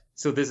that,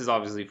 so this is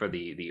obviously for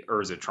the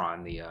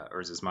Urzatron, the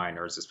Urza's Mine,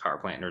 Urza's Power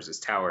Plant, and Urza's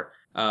Tower.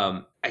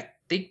 I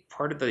think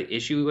part of the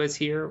issue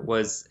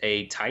was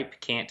a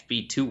type can't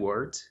be 2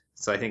 words.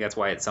 So I think that's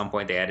why at some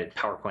point they added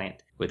Power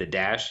Plant with a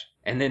dash.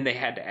 And then they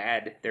had to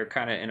add, they're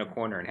kind of in a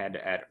corner and had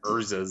to add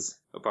Urza's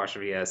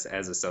 *S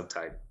as a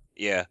subtype.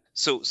 Yeah.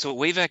 So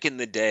way back in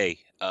the day,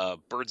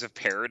 Birds of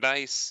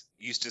Paradise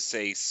used to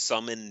say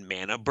summon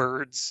mana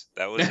birds.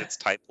 That was its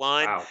type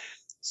line. Wow.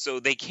 So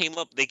they came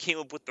up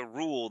with the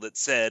rule that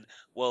said,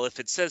 well, if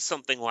it says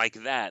something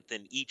like that,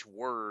 then each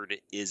word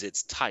is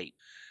its type.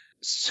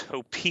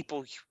 So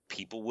people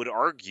would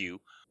argue,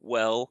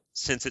 well,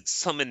 since it's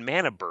summon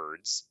mana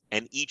birds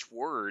and each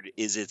word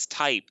is its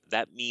type,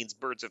 that means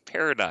Birds of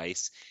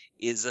Paradise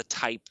is a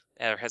type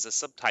or has a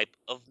subtype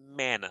of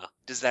mana.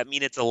 Does that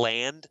mean it's a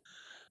land?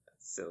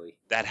 That's silly.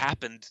 That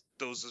happened.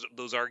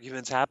 Those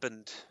arguments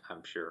happened.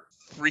 I'm sure.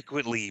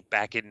 Frequently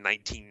back in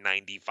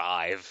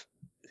 1995.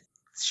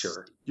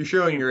 Sure. You're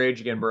showing your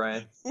age again,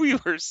 Brian. We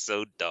were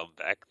so dumb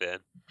back then.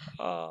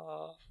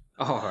 All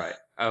right.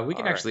 We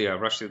can actually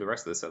rush through the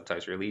rest of the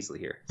subtypes real easily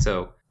here.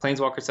 So,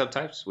 Planeswalker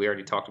subtypes, we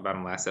already talked about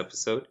them last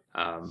episode.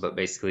 But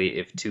basically,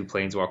 if 2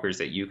 Planeswalkers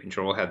that you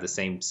control have the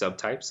same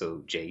subtype,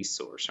 so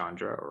Jace or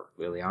Chandra or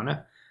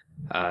Liliana,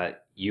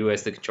 you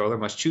as the controller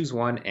must choose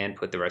one and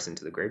put the rest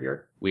into the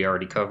graveyard. We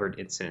already covered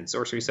instant and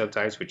sorcery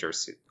subtypes, which are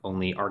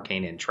only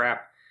arcane and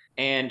trap,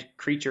 and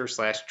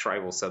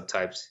creature/tribal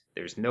subtypes.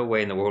 There's no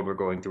way in the world we're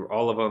going through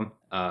all of them.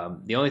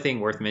 The only thing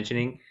worth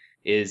mentioning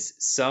is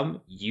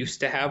some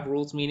used to have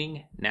rules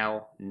meaning,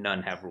 now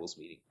none have rules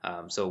meaning.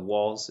 So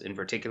walls in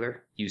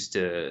particular used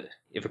to,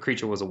 if a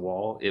creature was a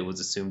wall, it was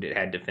assumed it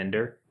had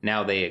defender.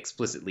 Now they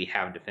explicitly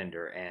have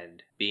defender,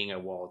 and being a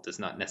wall does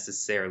not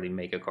necessarily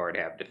make a card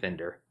have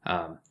defender.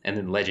 And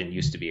then legend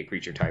used to be a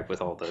creature type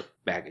with all the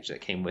baggage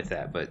that came with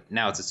that, but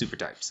now it's a super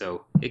type,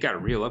 so it got a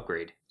real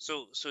upgrade.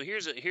 So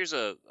here's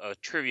a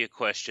trivia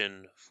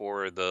question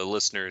for the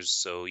listeners,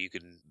 so you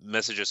can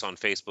message us on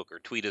Facebook or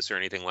tweet us or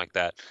anything like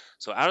that.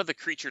 So out of the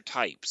creature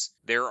types,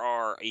 there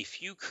are a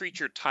few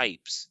creature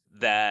types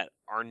that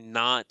are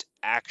not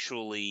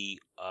actually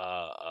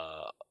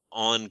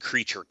on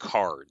creature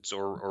cards,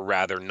 or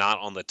rather not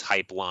on the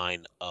type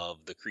line of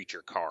the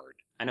creature card.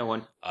 I know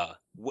one.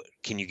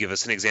 Can you give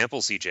us an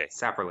example, CJ?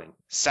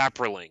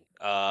 Saproling.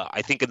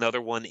 I think another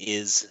one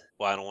is,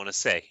 well, I don't want to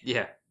say.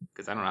 Yeah,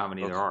 because I don't know how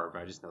many there are,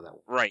 but I just know that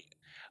one. Right.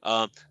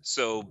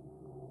 So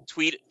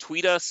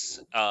tweet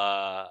us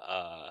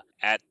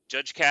at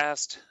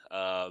JudgeCast,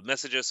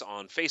 message us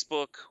on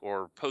Facebook,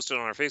 or post it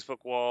on our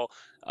Facebook wall,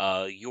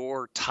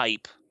 your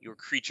type, your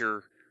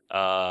creature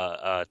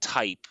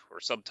type or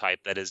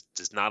subtype that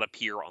does not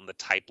appear on the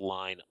type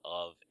line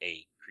of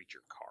a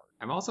creature card.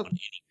 I'm also any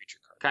creature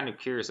card. Kind of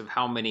curious of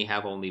how many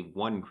have only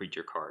one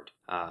creature card.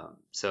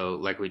 So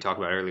like we talked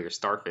about earlier,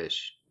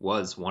 Starfish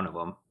was one of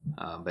them,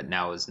 but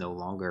now is no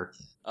longer.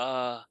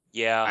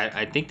 Yeah.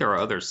 I think there are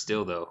others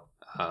still, though.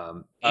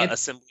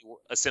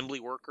 Assembly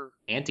worker.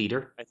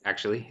 Anteater I think.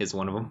 actually is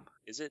one of them.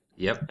 Is it?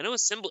 Yep.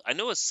 I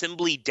know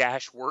assembly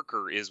dash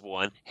worker is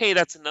one. Hey,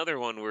 that's another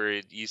one where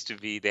it used to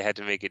be they had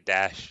to make a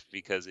dash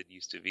because it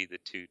used to be the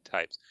two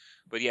types.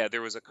 But yeah,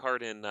 there was a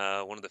card in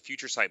one of the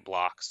future sight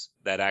blocks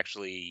that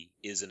actually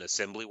is an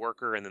assembly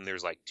worker, and then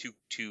there's like two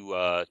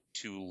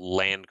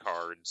land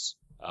cards.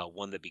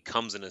 One that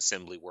becomes an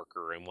assembly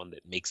worker and one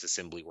that makes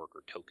assembly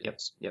worker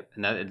tokens. Yep.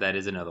 And that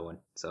is another one.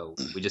 So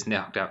we just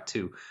knocked out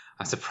two.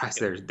 I'm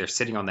surprised Yep. they're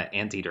sitting on that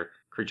anteater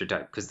creature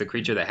type because the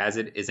creature that has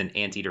it is an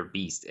anteater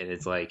beast, and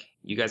it's like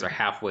you guys are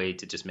halfway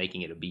to just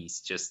making it a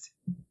beast. Just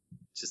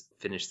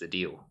finish the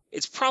deal.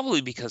 It's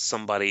probably because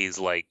somebody's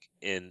like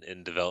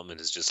in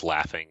development is just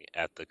laughing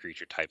at the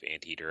creature type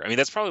anteater. I mean,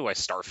 that's probably why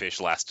Starfish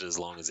lasted as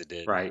long as it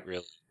did. Right.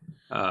 Really.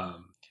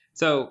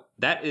 So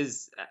that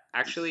is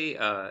actually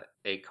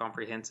a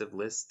comprehensive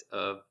list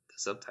of the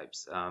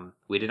subtypes.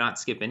 We did not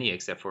skip any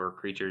except for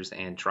creatures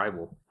and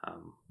tribal,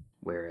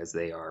 whereas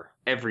they are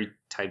every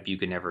type you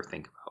can ever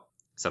think about.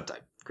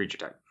 Subtype, creature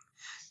type.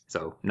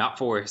 So not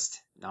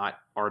forest, not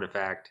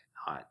artifact,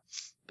 not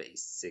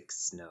basic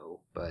snow,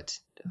 but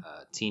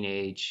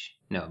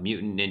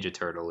mutant ninja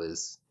turtle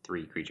is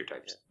 3 creature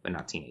types, but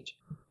not teenage.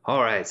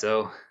 All right,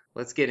 so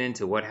let's get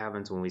into what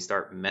happens when we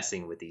start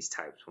messing with these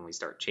types, when we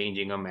start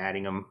changing them,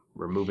 adding them,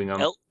 removing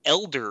them.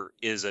 Elder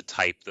is a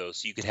type, though,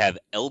 so you could have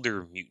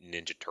Elder Mutant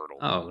Ninja Turtle.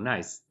 Oh,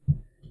 nice.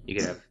 You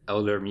could have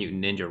Elder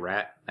Mutant Ninja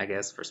Rat, I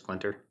guess, for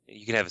Splinter.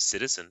 You could have a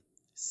Citizen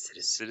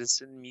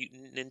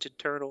Mutant Ninja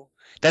Turtle.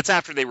 That's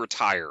after they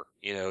retire.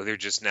 They're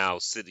just now,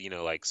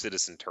 like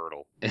Citizen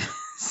Turtle.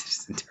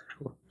 Citizen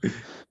Turtle.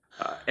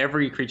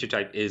 Every creature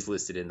type is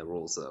listed in the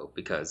rules, though,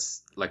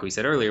 because, like we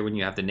said earlier, when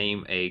you have to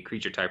name a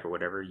creature type or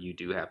whatever, you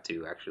do have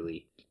to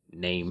actually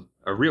name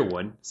a real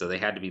one. So they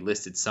had to be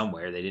listed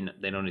somewhere.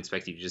 They don't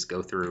expect you to just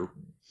go through,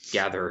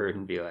 gather,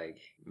 and be like,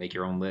 make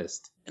your own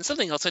list. And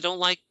something else I don't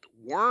like: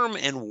 worm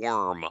and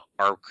worm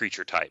are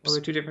creature types. Well,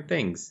 they're 2 different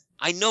things.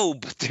 I know,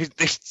 but they're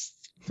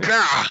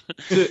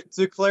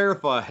to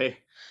clarify,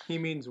 he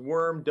means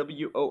worm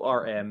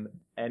WORM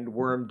and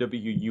worm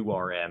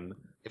WURM.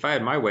 If I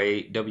had my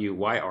way,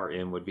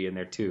 WYRM would be in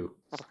there too.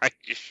 Right,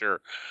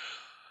 sure.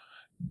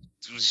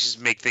 Just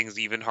make things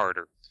even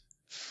harder.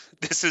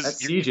 That's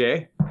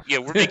CJ. Yeah,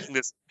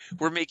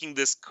 we're making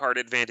this Card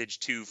Advantage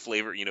 2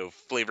 flavor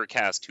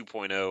cast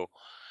 2.0.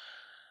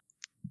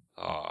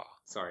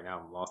 Sorry,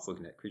 now I'm lost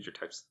looking at creature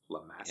types.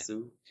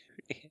 Lamassu.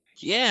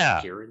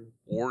 Yeah. Kirin.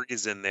 Org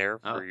is in there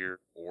for your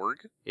org.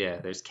 Yeah,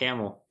 there's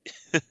camel.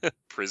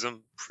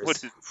 Prism.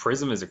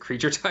 Prism is a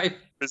creature type?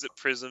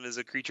 Prism is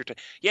a creature type.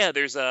 Yeah,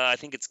 there's I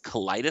think it's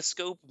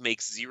Kaleidoscope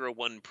makes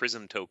 0/1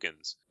 Prism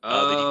tokens.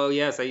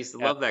 Yes, I used to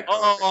love that card.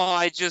 Oh,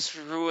 I just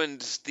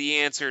ruined the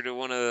answer to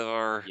one of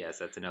our... Yes,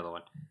 that's another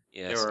one.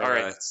 Yes. There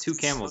were 2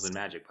 camels in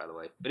Magic, by the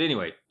way. But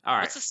anyway, all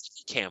right. What's the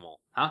second camel?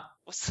 Huh?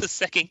 What's the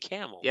second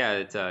camel? Yeah,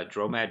 it's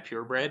Dromad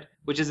Purebred,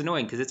 which is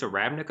annoying because it's a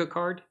Ravnica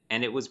card,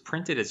 and it was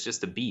printed as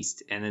just a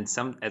beast, and then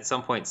at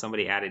some point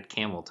somebody added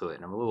camel to it,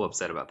 and I'm a little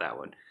upset about that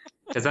one.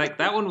 Because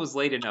that one was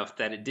late enough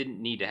that it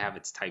didn't need to have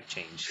its type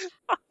changed.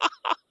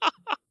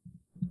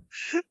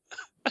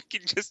 I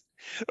can just...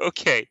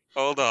 Okay,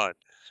 hold on.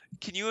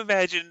 Can you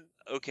imagine...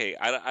 Okay,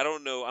 I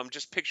don't know. I'm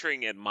just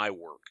picturing at my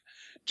work.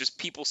 Just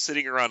people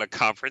sitting around a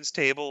conference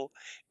table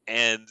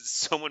and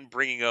someone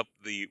bringing up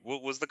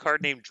what was the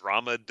card name?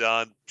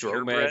 Dromad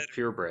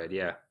Purebred,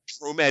 yeah.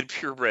 Dromad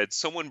Purebred.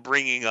 Someone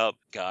bringing up,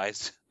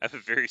 guys, I have a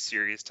very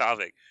serious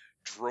topic.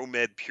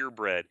 Dromad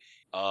Purebred.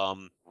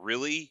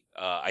 Really?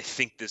 I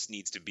think this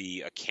needs to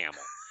be a camel.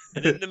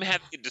 And then them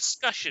having a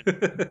discussion,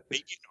 making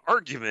an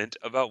argument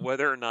about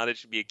whether or not it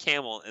should be a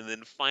camel, and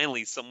then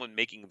finally someone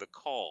making the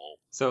call.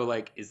 So,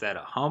 like, is that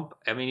a hump?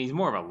 I mean, he's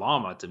more of a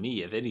llama to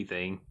me, if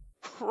anything.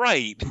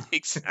 Right,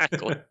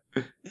 exactly.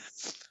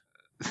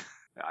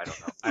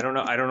 I don't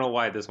know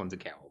why this one's a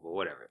camel, but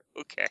whatever.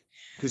 Okay.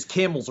 Because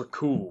camels are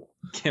cool.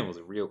 Camels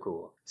are real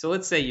cool. So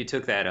let's say you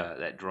took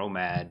that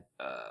Dromad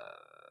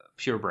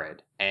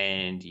Purebred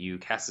and you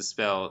cast a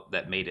spell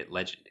that made it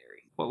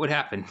legendary. What would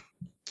happen?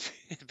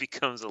 It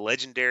becomes a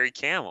legendary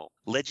camel.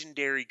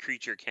 Legendary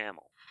creature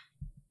camel.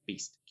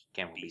 Beast.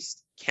 Camel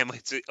beast. Camel.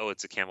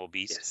 It's a camel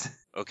beast. Yes.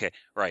 Okay.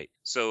 Right.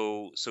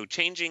 So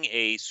changing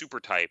a super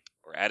type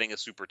or adding a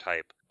super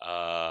type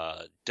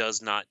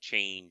does not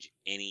change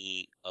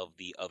any of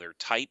the other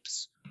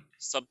types,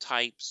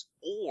 subtypes,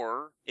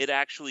 or it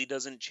actually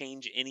doesn't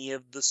change any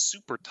of the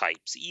super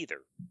types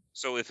either.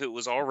 So if it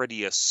was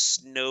already a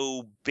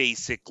snow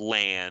basic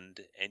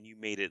land and you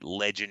made it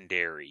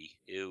legendary,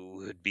 it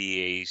would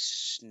be a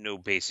snow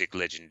basic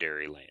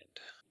legendary land.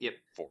 Yep.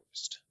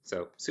 Forest.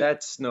 So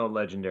that's no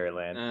legendary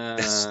land.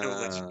 That's no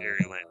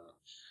legendary land.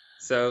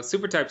 So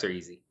super types are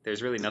easy.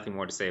 There's really nothing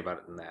more to say about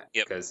it than that.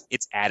 Yep. Because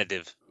it's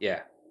additive.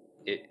 Yeah.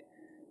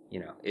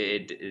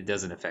 It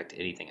doesn't affect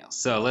anything else.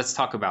 So let's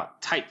talk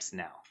about types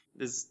now.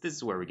 This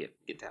is where we get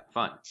to have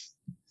fun.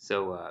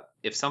 So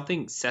if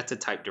something sets a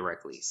type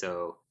directly,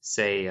 so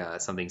say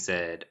something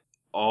said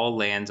all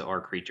lands are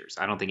creatures.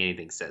 I don't think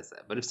anything says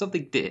that, but if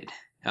something did,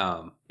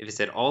 if it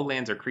said all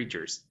lands are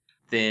creatures,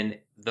 then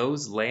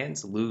those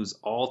lands lose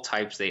all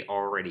types they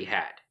already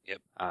had.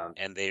 Yep.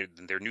 And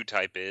their new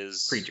type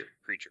is Creature.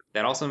 Creature.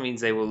 That also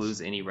means they will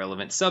lose any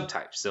relevant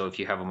subtypes. So if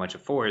you have a bunch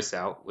of forests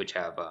out, which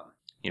have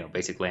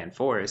basic land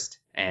forest,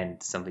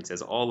 and something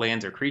says all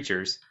lands are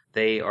creatures,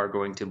 they are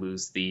going to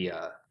lose the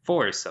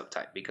forest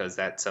subtype because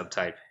that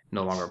subtype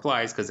no longer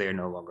applies because they are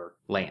no longer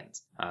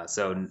lands.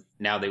 So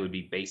now they would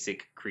be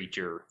basic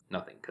creature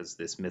nothing because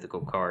this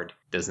mythical card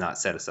does not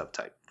set a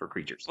subtype for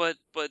creatures. But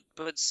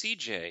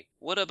CJ,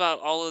 what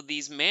about all of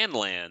these man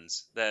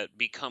lands that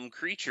become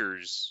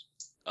creatures,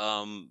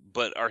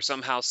 but are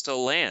somehow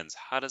still lands?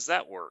 How does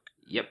that work?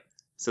 Yep.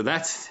 So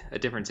that's a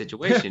different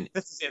situation.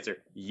 That's his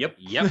answer. Yep.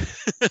 Yep.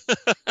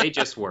 They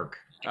just work.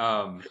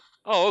 Oh,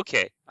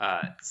 okay.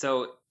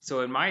 So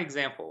in my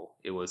example,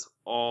 it was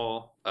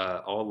all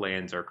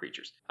lands are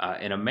creatures.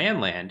 In a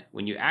man land,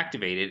 when you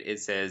activate it, it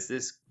says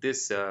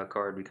this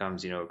card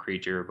becomes a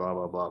creature, blah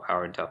blah blah,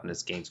 power and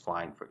toughness, gains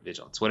flying, for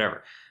vigilance,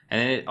 whatever. And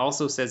then it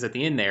also says at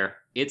the end there,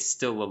 it's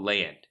still a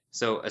land.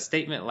 So a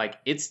statement like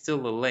it's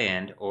still a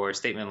land, or a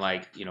statement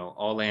like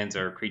all lands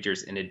are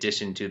creatures in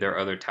addition to their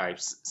other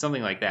types,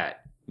 something like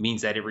that,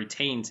 means that it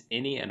retains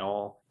any and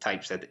all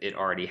types that it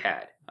already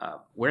had.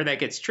 Where that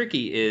gets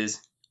tricky is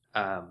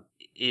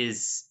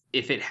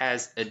if it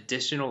has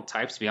additional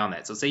types beyond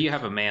that. So say you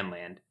have a man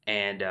land,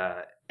 and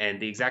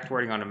the exact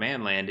wording on a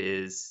man land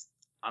is,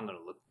 I'm gonna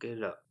look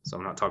it up. So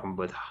I'm not talking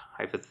with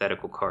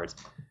hypothetical cards,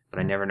 but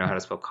I never know how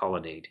to spell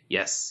colonnade.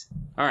 Yes.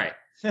 All right.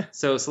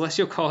 So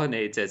Celestial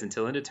Colonnade says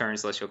until end of turn,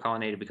 Celestial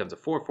Colonnade becomes a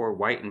 4/4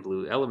 white and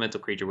blue elemental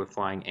creature with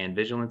flying and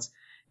vigilance.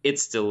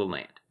 It's still a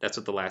land. That's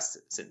what the last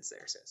sentence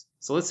there says.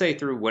 So let's say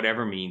through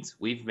whatever means,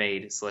 we've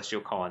made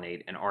Celestial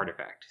Colonnade an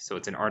artifact. So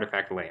it's an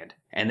artifact land.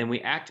 And then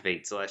we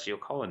activate Celestial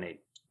Colonnade.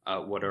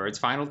 What are its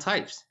final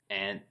types?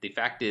 And the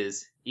fact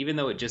is, even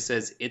though it just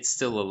says it's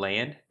still a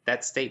land,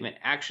 that statement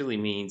actually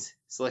means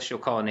Celestial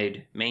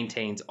Colonnade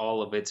maintains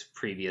all of its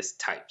previous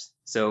types.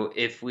 So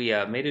if we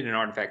made it an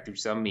artifact through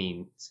some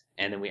means,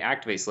 and then we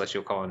activate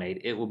Celestial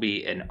Colonnade, it will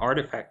be an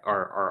artifact,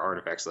 our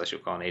artifact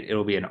Celestial Colonnade, it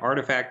will be an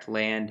artifact,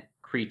 land,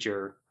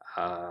 creature,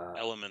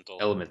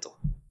 elemental.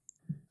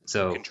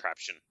 So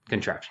contraption,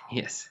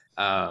 yes.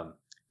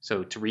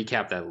 So to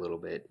recap that a little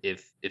bit,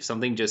 if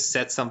something just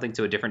sets something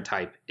to a different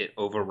type, it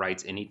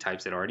overwrites any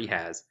types it already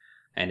has.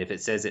 And if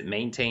it says it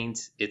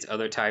maintains its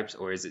other types,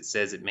 or as it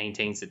says it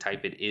maintains the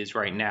type it is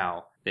right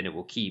now, then it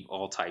will keep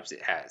all types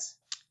it has.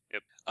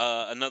 Yep.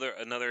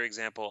 Another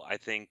example I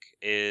think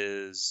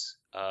is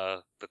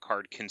the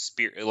card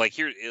conspiracy. Like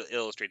here,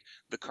 illustrate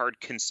the card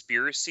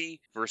conspiracy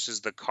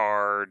versus the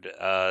card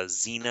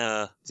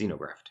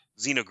Xenograph.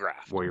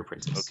 Warrior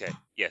Princess. Okay.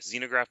 Yes,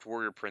 Xenograph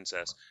Warrior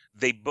Princess.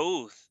 They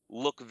both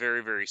look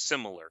very, very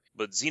similar,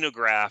 but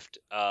Xenograph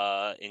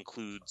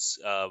includes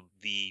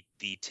the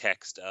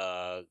text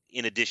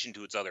in addition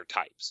to its other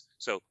types.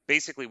 So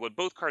basically what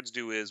both cards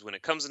do is when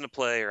it comes into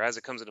play, or as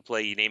it comes into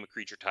play, you name a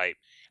creature type,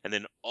 and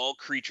then all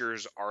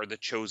creatures are the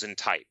chosen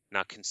type.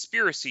 Now,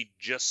 Conspiracy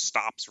just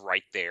stops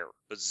right there,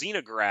 but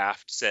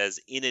Xenograph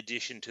says in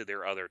addition to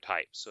their other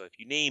types. So if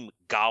you name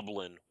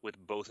Goblin with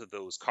both of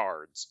those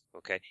cards,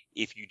 okay,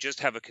 if you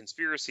just have a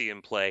Conspiracy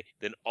in play,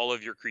 then all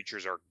of your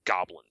creatures are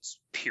goblins,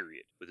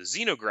 period. With a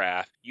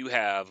Xenograph, you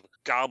have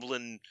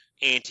Goblin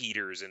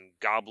Anteaters and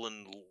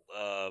Goblin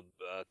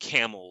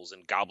Camels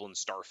and Goblin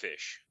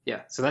Starfish.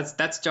 Yeah, so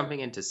that's jumping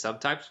into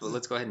subtypes, but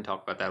let's go ahead and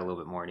talk about that a little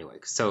bit more anyway.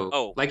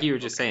 So, like you were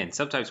just saying,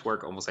 subtypes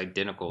work almost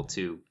identical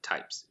to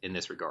types in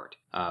this regard.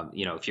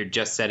 If you're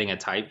just setting a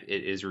type,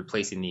 it is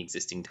replacing the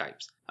existing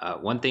types.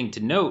 One thing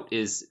to note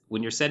is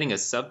when you're setting a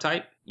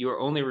subtype, you're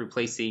only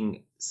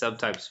replacing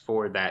subtypes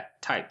for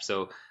that type.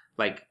 So,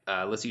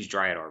 let's use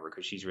Dryad Arbor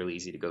because she's really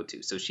easy to go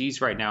to. So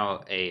she's right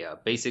now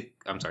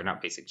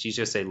she's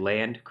just a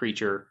land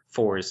creature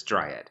forest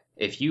Dryad.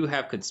 If you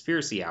have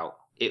Conspiracy out,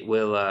 it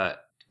will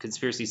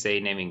Conspiracy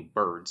say naming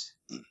birds.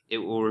 It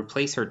will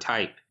replace her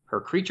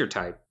creature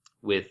type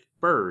with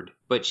bird,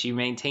 but she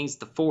maintains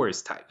the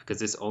forest type because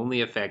this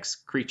only affects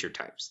creature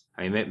types.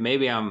 I mean,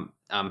 maybe I'm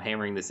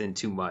hammering this in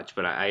too much,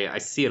 but I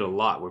see it a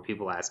lot where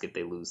people ask if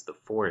they lose the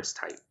forest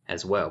type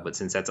as well. But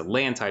since that's a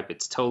land type,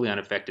 it's totally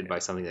unaffected by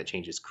something that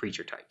changes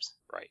creature types.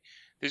 Right.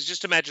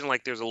 Just imagine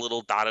there's a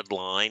little dotted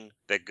line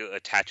that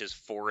attaches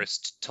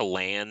forest to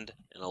land,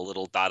 and a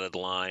little dotted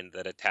line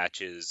that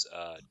attaches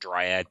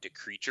Dryad to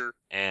creature,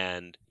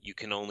 and you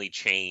can only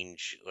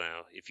change.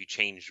 If you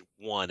change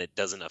one, it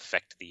doesn't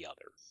affect the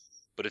other.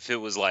 But if it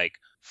was like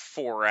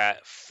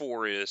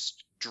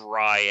forest,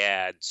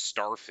 Dryad,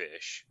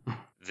 Starfish,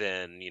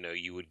 then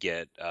you would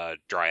get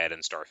Dryad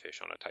and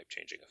Starfish on a type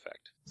changing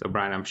effect. So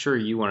Brian, I'm sure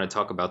you want to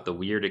talk about the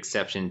weird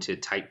exception to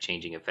type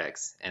changing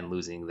effects and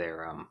losing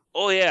their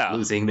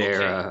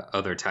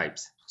other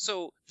types.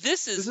 So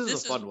this is a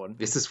fun one.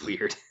 This is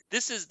weird.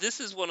 This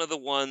is one of the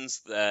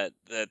ones that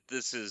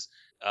this is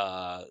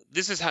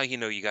how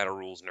you got a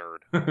rules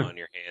nerd on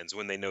your hands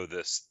when they know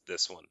this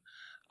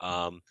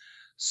one.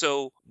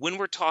 So when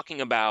we're talking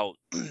about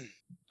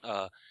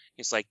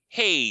It's like,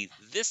 hey,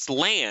 this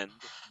land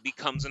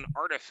becomes an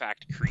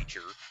artifact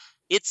creature.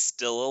 It's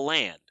still a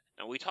land.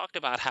 Now, we talked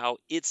about how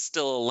it's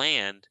still a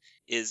land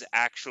is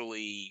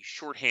actually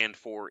shorthand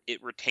for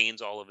it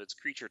retains all of its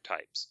creature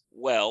types.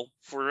 Well,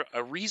 for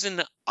a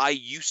reason I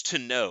used to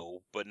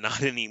know, but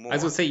not anymore. I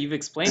was gonna say you've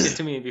explained it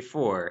to me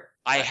before.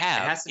 I It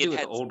have. has to do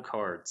with old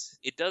cards.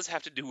 It does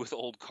have to do with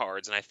old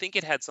cards, and I think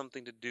it had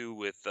something to do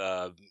with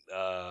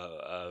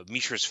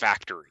Mishra's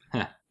Factory.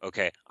 Huh.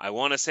 Okay, I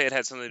want to say it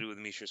had something to do with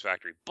Mishra's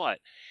Factory, but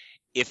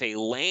if a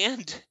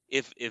land,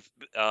 if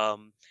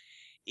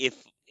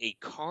a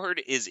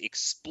card is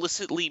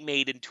explicitly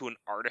made into an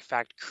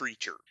artifact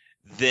creature,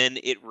 then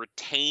it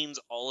retains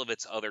all of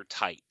its other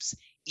types,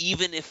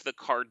 even if the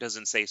card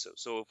doesn't say so.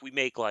 So if we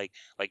make like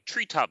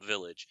Treetop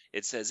Village,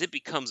 it says it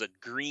becomes a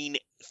green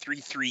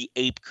 3/3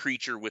 ape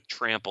creature with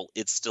trample,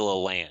 it's still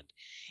a land.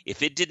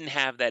 If it didn't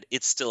have that,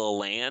 it's still a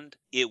land,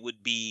 it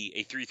would be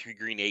a 3/3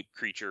 green ape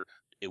creature.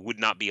 It would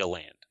not be a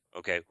land.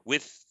 Okay,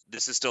 with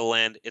this is still a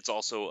land, it's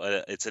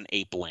also it's an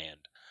ape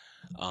land.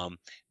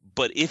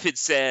 But if it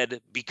said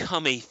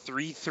become a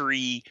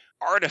 3/3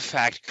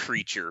 artifact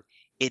creature,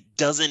 it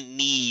doesn't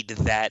need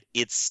that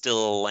it's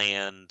still a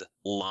land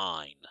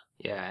line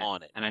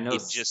on it. And I know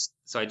it just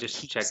so I just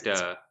keeps checked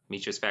it.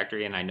 Mishra's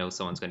Factory, and I know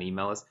someone's going to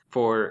email us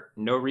for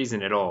no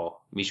reason at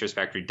all. Mishra's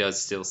Factory does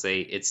still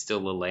say it's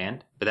still a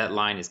land, but that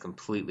line is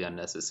completely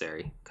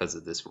unnecessary because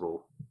of this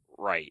rule.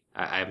 Right.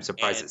 I'm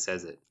surprised And it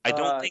says it. I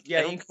don't think Yeah,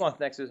 I don't Inkmoth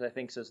Nexus I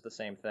think says the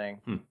same thing.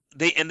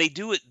 they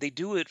do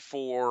it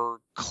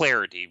for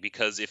clarity,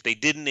 because if they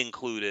didn't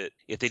include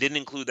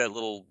that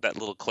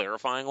little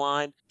clarifying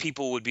line,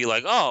 people would be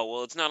like, oh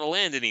well, it's not a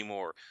land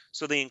anymore,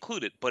 so they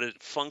include it, but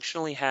it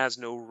functionally has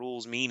no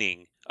rules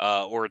meaning,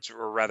 or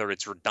rather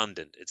it's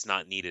redundant, it's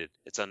not needed,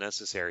 it's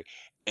unnecessary.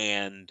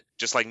 And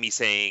just like me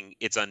saying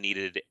it's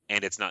unneeded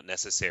and it's not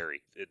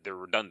necessary, they're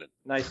redundant.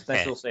 Nice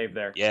little save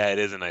there. Yeah, it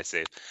is a nice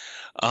save.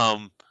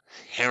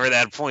 Hammer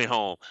that point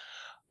home.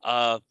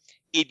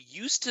 It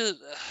used to.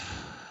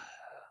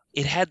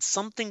 It had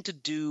something to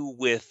do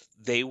with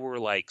they were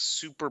like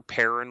super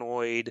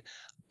paranoid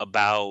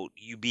about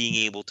you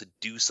being able to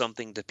do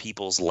something to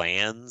people's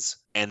lands,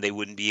 and they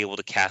wouldn't be able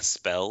to cast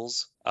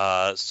spells.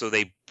 So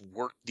they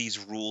worked these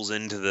rules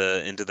into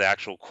the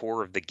actual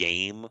core of the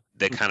game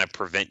that kind of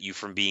prevent you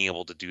from being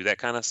able to do that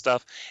kind of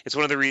stuff. It's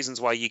one of the reasons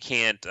why you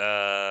can't.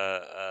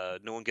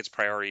 No one gets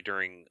priority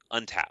during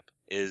untap,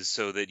 is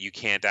so that you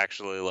can't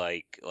actually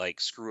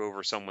like screw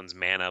over someone's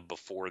mana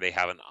before they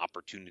have an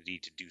opportunity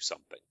to do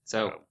something.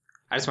 So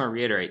I just want to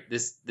reiterate,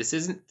 this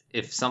isn't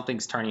if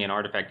something's turning an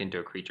artifact into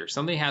a creature.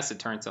 Something has to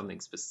turn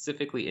something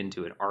specifically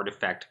into an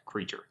artifact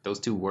creature. Those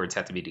two words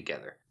have to be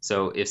together.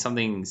 So if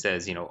something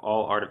says,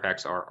 all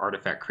artifacts are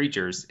artifact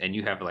creatures, and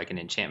you have like an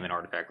enchantment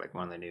artifact, like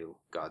one of the new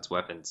God's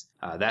weapons,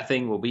 that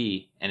thing will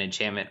be an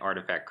enchantment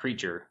artifact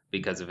creature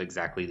because of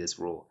exactly this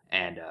rule.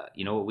 And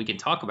what we can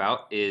talk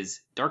about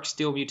is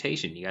Darksteel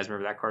Mutation. You guys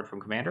remember that card from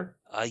Commander?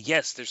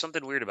 Yes, there's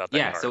something weird about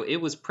that card. So it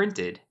was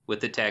printed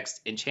with the text,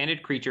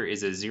 enchanted creature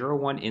is a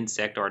 0/1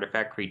 insect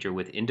artifact creature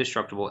with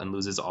indestructible and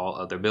loses all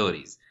other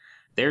abilities.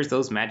 There's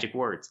those magic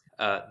words.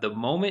 The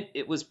moment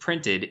it was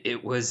printed,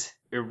 it was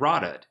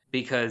errata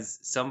because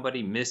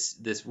somebody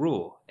missed this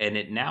rule, and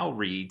it now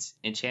reads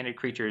enchanted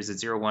creature is a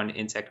 0/1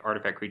 insect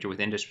artifact creature with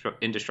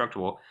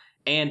indestructible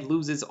and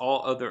loses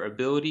all other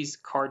abilities,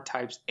 card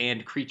types,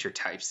 and creature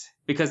types,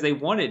 because they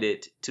wanted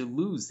it to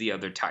lose the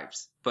other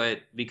types.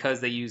 But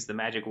because they used the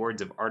magic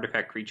words of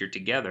artifact creature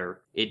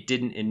together, it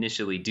didn't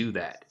initially do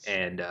that,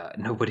 and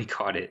nobody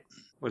caught it.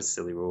 What a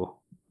silly rule.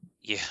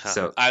 Yeah,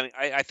 So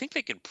I think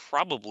they could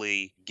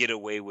probably get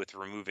away with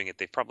removing it.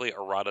 They've probably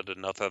errated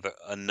enough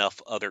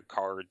other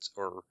cards,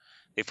 or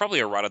they've probably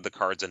errated the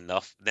cards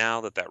enough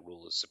now that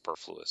rule is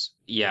superfluous.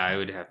 Yeah, I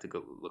would have to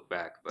go look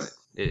back, but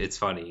it's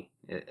funny.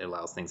 It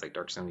allows things like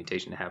Darksteel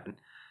Mutation to happen.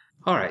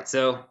 All right,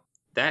 so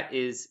that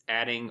is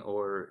adding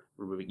or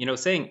removing.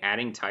 Saying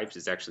adding types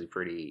is actually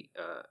pretty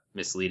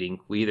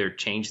misleading. We either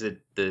change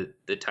the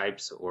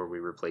types or we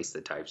replace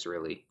the types,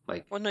 really.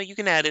 Well, no, you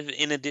can add it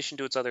in addition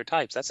to its other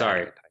types. That's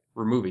sorry. adding a type.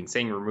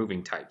 Saying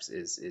removing types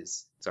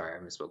is sorry, I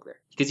misspoke there.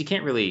 Because you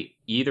can't really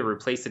either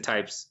replace the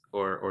types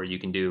or you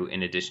can do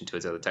in addition to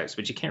its other types,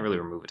 but you can't really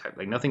remove a type.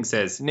 Like nothing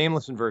says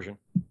Nameless inversion.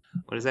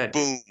 What does that do?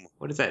 Boom.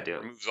 What does that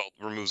do?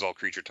 Removes all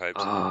creature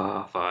types.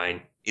 Oh,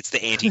 fine. It's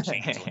the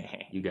anti-change.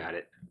 You got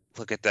it.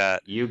 Look at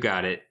that. You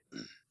got it.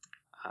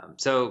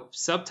 So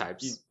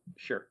subtypes.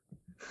 Sure.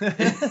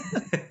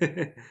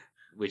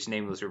 Which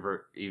nameless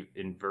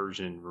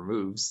inversion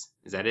removes.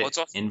 Is that it?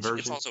 Well,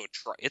 Inversion?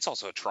 It's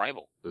also a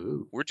tribal.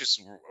 Ooh. We're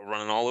just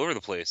running all over the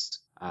place.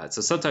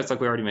 So subtypes, like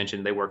we already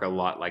mentioned, they work a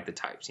lot like the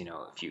types.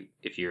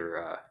 If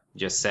you're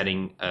just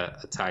setting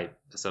a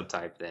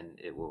subtype, then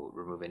it will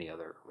remove any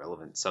other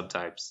relevant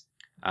subtypes.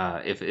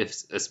 If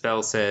a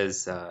spell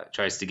says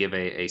tries to give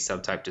a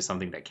subtype to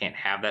something that can't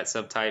have that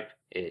subtype,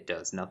 it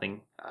does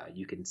nothing.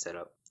 You can set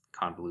up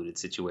convoluted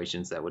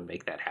situations that would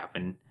make that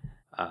happen.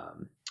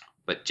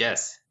 But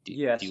Jess, do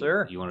you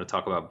want to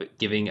talk about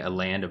giving a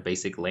land a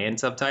basic land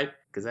subtype?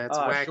 Because that's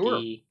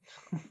wacky.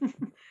 Sure.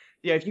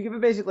 Yeah, if you give a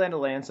basic land a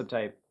land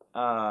subtype,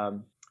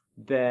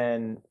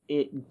 then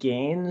it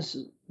gains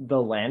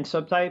the land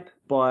subtype,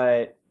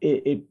 but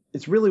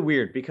it's really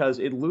weird because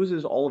it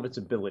loses all of its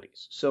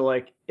abilities. So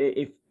like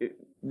if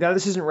now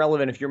this isn't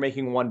relevant if you're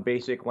making one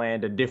basic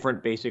land a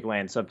different basic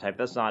land subtype.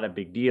 That's not a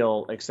big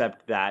deal,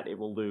 except that it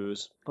will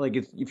lose. Like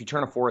if you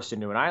turn a forest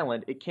into an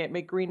island, it can't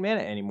make green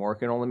mana anymore. It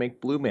can only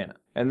make blue mana.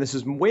 And this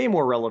is way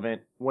more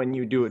relevant when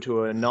you do it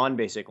to a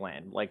non-basic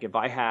land. Like if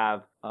I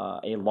have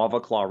a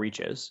Lava Claw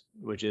Reaches,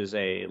 which is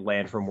a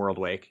land from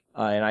Worldwake,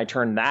 and I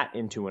turn that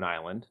into an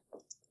island,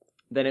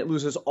 then it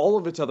loses all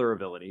of its other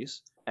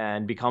abilities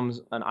and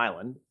becomes an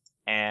island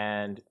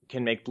and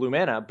can make blue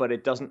mana, but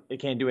it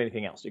can't do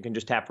anything else. It can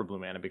just tap for blue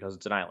mana because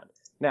it's an island.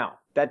 Now,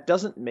 that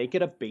doesn't make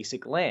it a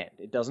basic land.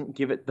 It doesn't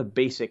give it the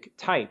basic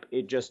type.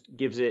 It just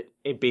gives it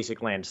a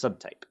basic land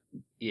subtype.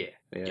 Yeah,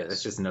 Yes.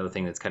 that's just another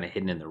thing that's kind of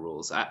hidden in the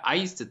rules. I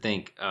used to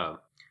think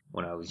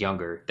when I was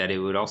younger that it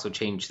would also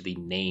change the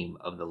name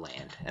of the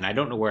land, and I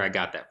don't know where I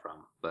got that from,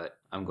 but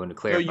I'm going to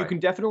So clarify. you can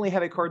definitely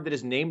have a card that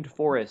is named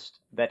Forest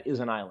that is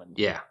an island.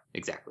 Yeah,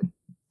 exactly.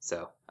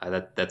 So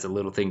that's a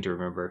little thing to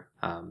remember.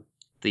 So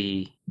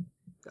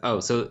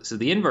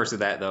the inverse of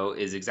that though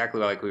is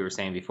exactly like we were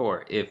saying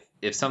before.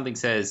 If something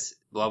says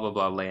blah blah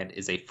blah land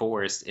is a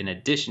forest in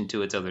addition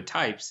to its other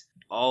types,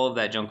 all of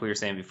that junk we were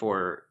saying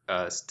before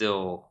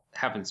still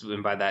happens.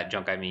 And by that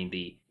junk I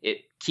mean it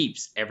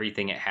keeps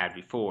everything it had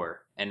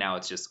before, and now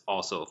it's just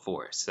also a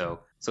forest. So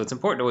it's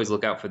important to always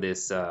look out for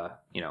this.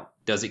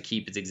 Does it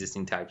keep its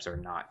existing types or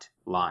not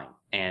line?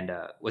 And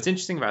what's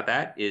interesting about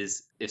that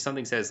is if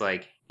something says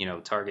like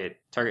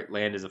target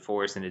land is a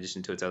forest in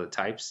addition to its other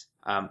types,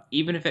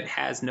 even if it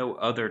has no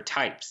other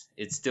types,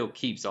 it still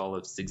keeps all of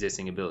its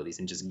existing abilities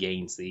and just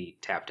gains the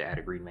tap to add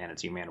a green mana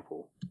to your mana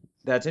pool.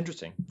 That's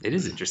interesting. It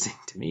is interesting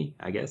to me,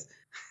 I guess.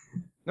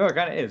 No, it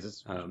kind of is.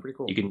 It's pretty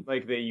cool. You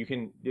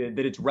can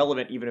that it's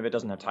relevant even if it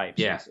doesn't have types.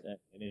 Yeah. It's an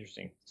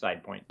interesting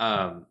side point.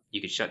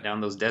 You could shut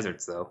down those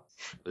deserts though.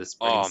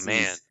 Oh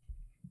man.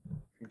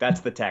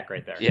 That's the tech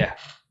right there. Yeah.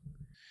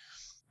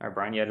 All right,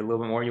 Brian, you had a little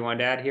bit more you wanted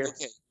to add here?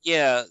 Okay.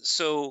 Yeah,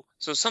 so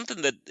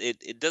something that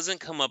it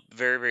doesn't come up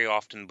very very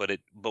often,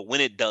 but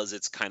when it does,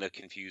 it's kind of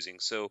confusing.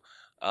 So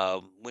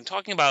when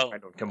talking about I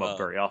don't come up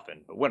very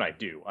often, but when I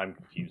do, I'm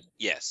confused.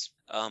 yes,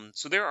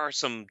 so there are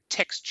some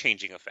text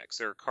changing effects.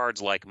 There are cards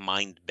like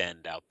Mind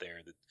Bend out there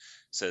that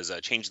says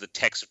change the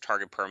text of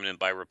target permanent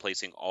by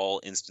replacing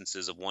all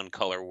instances of one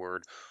color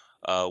word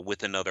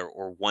with another,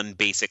 or one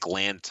basic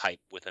land type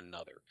with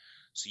another.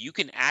 So you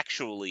can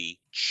actually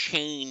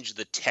change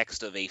the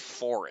text of a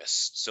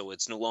forest. So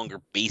it's no longer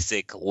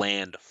basic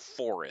land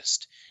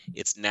forest.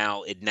 It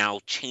now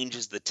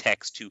changes the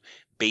text to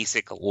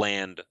basic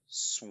land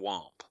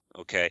swamp.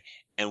 Okay.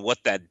 And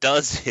what that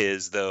does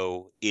is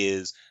the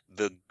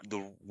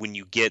when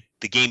you get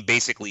the game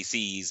basically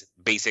sees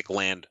basic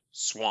land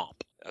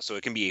swamp. So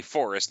it can be a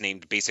forest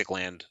named basic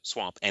land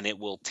swamp, and it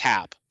will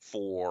tap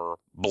for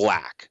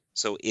black.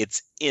 So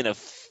it's in a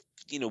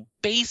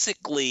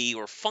basically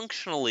or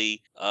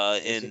functionally,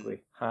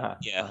 Basically.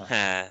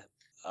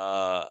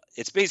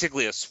 it's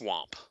basically a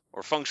swamp,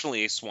 or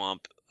functionally a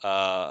swamp,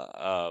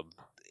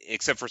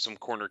 except for some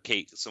corner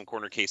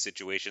case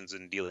situations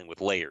in dealing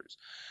with layers.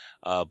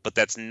 But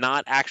that's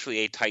not actually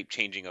a type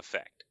changing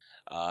effect.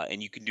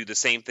 And you can do the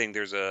same thing.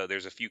 There's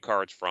a few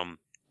cards from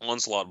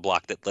Onslaught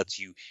block that lets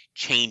you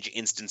change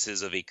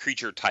instances of a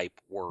creature type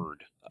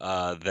word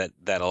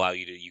that allow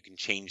you can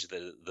change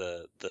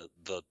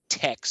the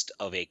text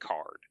of a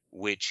card,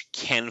 which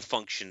can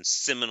function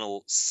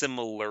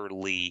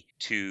similarly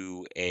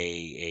to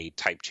a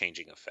type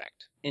changing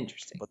effect.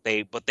 Interesting.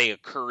 But they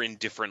occur in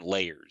different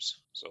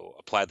layers. So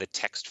apply the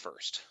text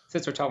first.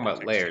 Since we're talking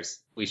about layers,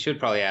 we should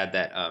probably add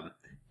that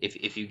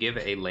if you give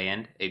a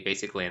land a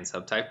basic land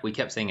subtype, we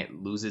kept saying it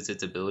loses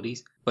its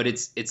abilities, but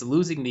it's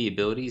losing the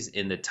abilities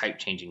in the type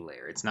changing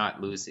layer. It's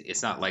not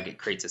like it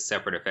creates a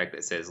separate effect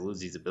that says lose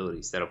these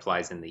abilities that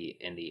applies in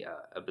the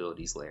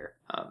abilities layer.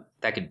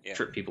 That could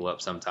trip people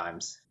up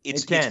sometimes.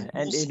 It can.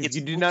 And if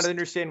you do not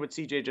understand what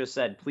CJ just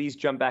said, please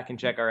jump back and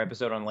check our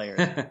episode on layers.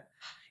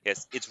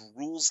 Yes, it's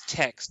rules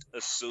text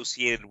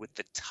associated with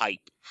the type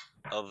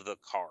of the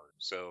card.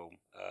 So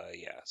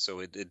so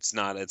it's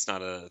not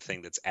a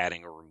thing that's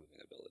adding or removing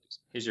abilities.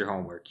 Here's your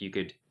homework. You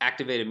could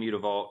activate a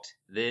Mutavault,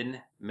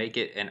 then make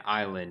it an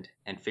island,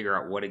 and figure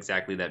out what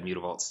exactly that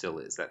Mutavault still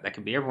is. That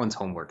can be everyone's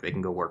homework. They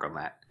can go work on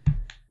that.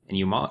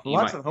 And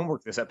lots of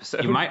homework this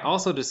episode. You might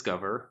also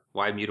discover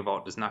why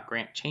Mutavault does not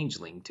grant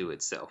Changeling to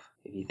itself,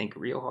 if you think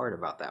real hard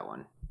about that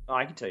one. Oh,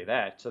 I can tell you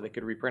that, so they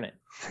could reprint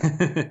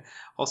it.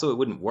 Also, it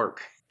wouldn't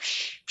work.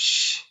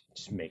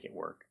 Just make it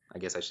work. I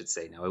guess I should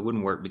say no. It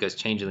wouldn't work because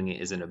Changeling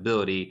is an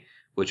ability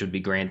which would be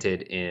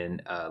granted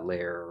in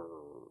layer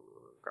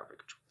graphic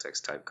control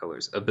text type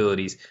colors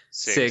abilities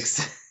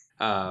 6.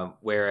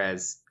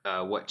 Whereas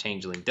what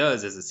Changeling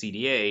does as a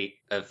CDA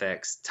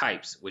affects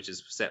types, which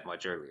is set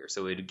much earlier.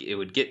 So it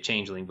would get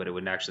Changeling, but it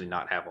would actually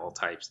not have all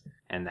types,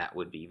 and that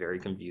would be very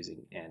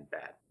confusing and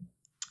bad.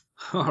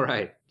 All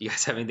right. Do you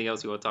guys have anything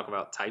else you want to talk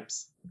about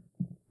types?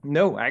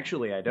 No,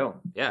 actually, I don't.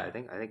 Yeah, I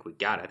think we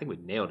got it. I think we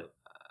nailed it.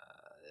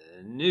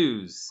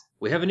 News.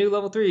 We have a new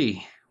level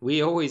 3.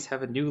 We always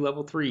have a new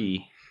level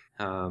 3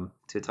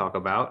 to talk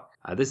about.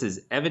 This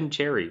is Evan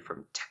Cherry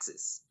from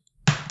Texas.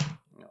 Oh,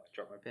 I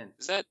dropped my pen.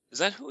 Is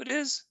that who it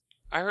is?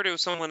 I heard it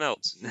was someone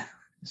else.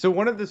 So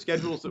one of the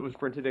schedules that was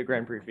printed at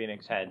Grand Prix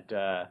Phoenix had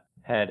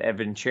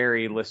Evan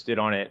Cherry listed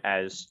on it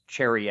as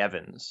Cherry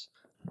Evans.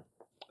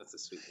 That's a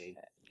sweet name.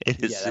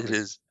 It is. Yeah, that it was-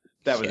 is.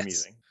 That was Yes.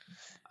 amusing.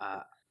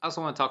 I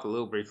also want to talk a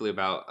little briefly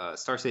about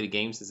Star City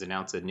Games has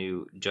announced a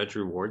new Judge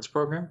Rewards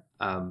program.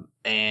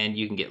 And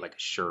you can get like a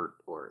shirt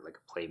or like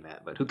a play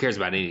mat, but who cares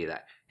about any of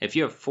that? If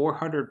you have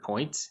 400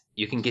 points,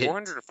 you can get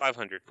 400 or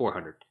 500?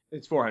 400.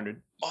 It's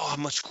 400. Oh,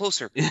 I'm much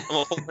closer. I'm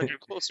a whole 100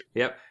 closer.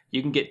 Yep.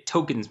 You can get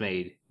tokens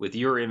made with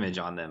your image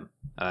on them,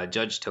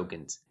 judge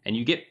tokens, and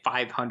you get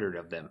 500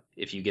 of them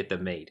if you get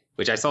them made.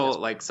 Which I saw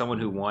like someone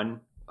who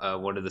won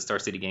one of the Star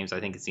City games. I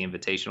think it's the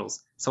Invitationals.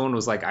 Someone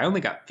was like, I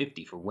only got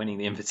 50 for winning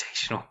the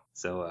Invitational.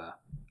 So,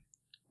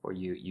 or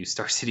you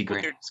Star City Well,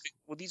 Grand.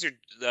 well, these are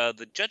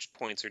the judge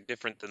points are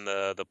different than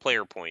the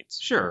player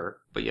points. Sure,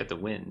 but you have to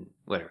win.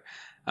 Whatever.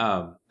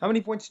 How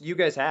many points do you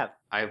guys have?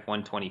 I have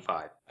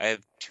 125. I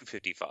have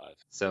 255.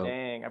 So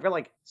Dang, I've got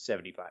like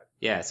 75.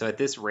 yeah, so at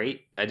this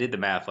rate, I did the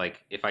math.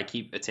 Like, if I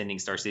keep attending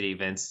Star City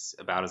events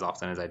about as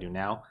often as I do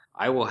now,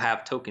 I will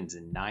have tokens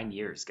in 9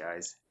 years,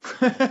 guys.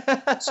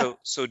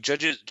 So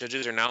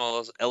judges are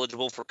now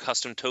eligible for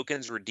custom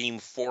tokens. Redeem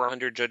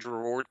 400 judge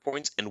reward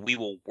points, and we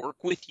will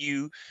work with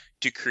you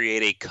to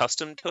create a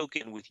custom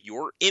token with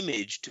your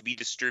image to be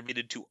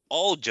distributed to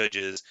all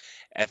judges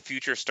at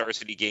future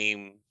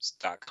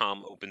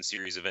StarCityGames.com Open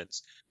Series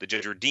events. The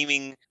judge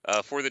redeeming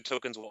for the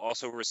tokens will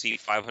also receive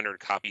 500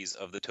 copies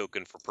of the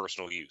token for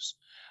personal use.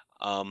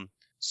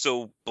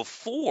 So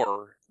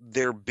before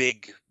their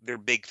big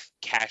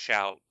cash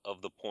out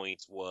of the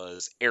points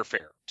was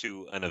airfare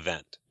to an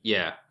event.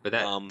 Yeah, but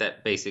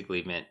that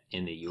basically meant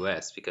in the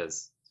U.S.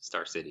 because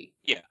Star City.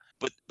 Yeah,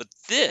 but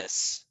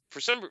this for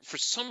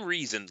some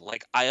reason,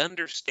 like, I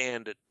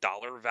understand that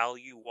dollar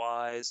value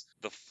wise,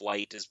 the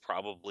flight is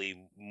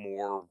probably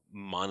more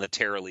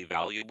monetarily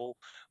valuable,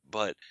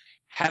 but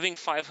having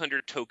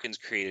 500 tokens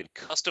created,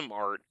 custom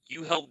art,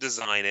 you help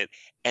design it,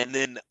 and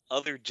then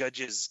other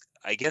judges,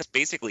 I guess,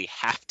 basically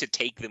have to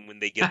take them when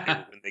they get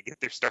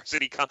their Star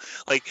City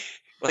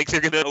like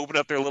they're gonna open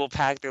up their little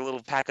pack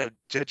of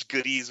judge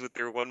goodies with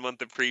their 1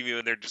 month of premium,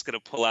 and they're just gonna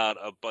pull out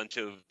a bunch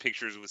of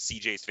pictures with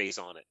CJ's face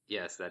on it.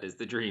 Yes, that is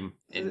the dream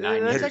in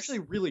 9 That's years. actually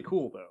really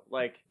cool, though.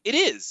 Like, It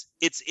is.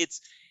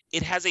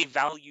 It has a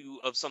value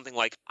of something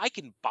like, I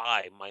can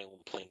buy my own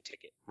plane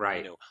ticket. Right.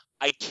 You know,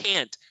 I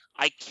can't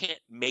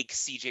make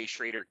CJ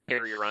Schrader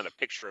carry around a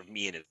picture of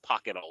me in his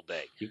pocket all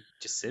day. You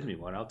just send me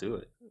one, I'll do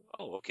it.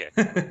 Oh, okay.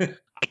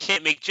 I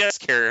can't make Jess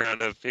carry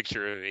around a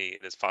picture of me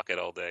in his pocket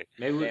all day.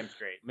 damn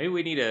straight. Maybe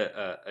we need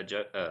a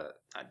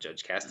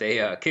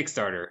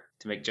Kickstarter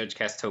to make Judge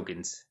Cast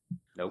tokens.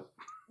 Nope.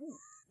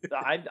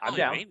 I'm Oh,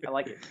 down. maybe. I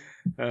like it.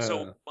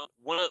 So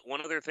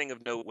one other thing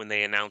of note, when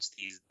they announced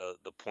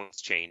the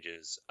points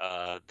changes,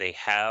 they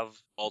have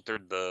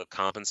altered the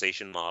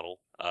compensation model.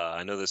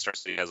 I know that Star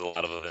City has a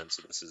lot of events,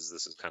 so this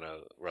is kind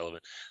of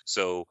relevant.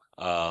 So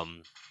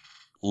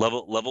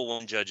level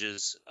 1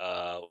 judges,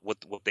 what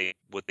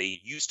they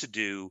used to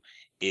do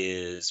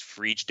is,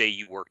 for each day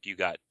you worked, you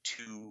got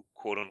 2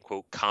 quote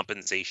unquote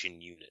compensation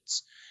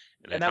units.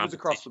 And that was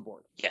across the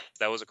board. Yeah,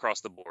 that was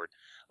across the board.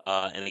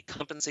 And a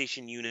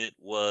compensation unit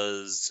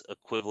was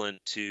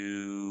equivalent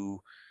to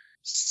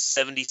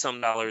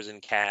 $70-some in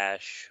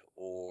cash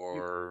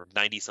or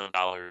 $90-some.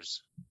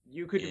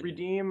 You could in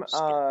redeem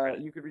Steam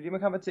credit. you could redeem a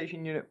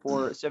compensation unit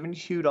for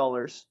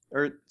 $72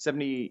 or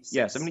 $72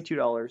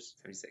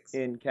 76.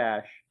 in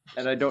cash.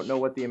 And I don't know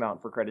what the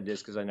amount for credit is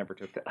because I never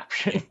took that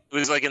option. It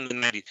was like in the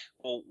 90s.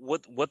 Well,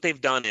 what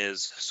they've done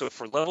is, so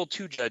for level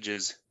 2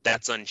 judges,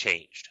 that's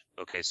unchanged.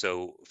 Okay,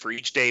 so for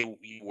each day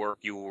you work,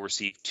 you will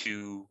receive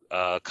 2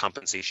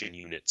 compensation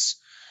units.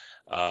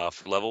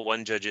 For level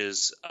 1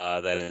 judges,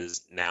 that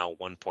is now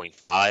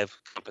 1.5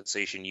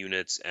 compensation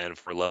units, and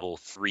for level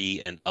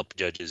 3 and up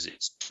judges,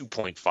 it's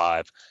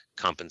 2.5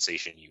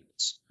 compensation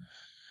units.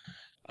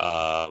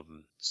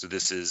 So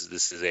this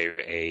is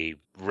a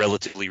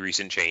relatively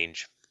recent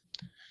change.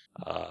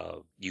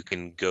 You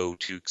can go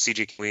to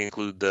CJ. Can we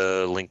include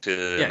the link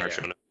to our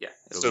show notes? Yeah.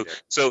 it'll be there.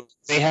 So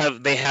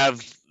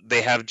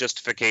they have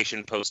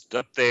justification posted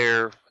up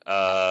there.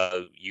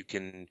 You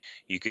can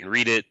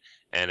read it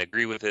and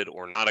agree with it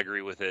or not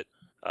agree with it,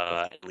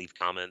 and leave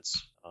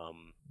comments.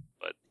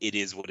 But it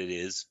is what it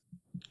is.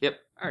 Yep.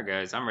 All right,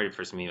 guys. I'm ready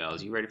for some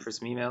emails. You ready for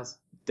some emails?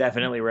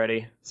 Definitely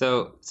ready.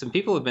 So some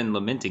people have been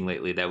lamenting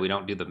lately that we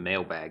don't do the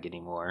mailbag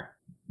anymore.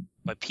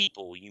 By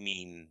people, you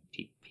mean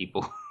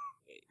People.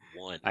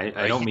 one. I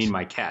right? don't mean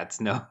my cats.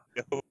 No.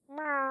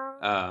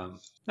 No.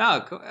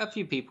 No, a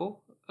few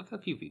people. A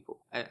few people.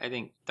 I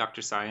think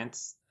Dr.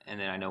 Science And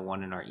then I know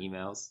one in our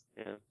emails.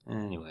 Yeah.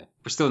 Anyway,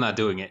 we're still not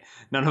doing it.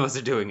 None of us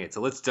are doing it.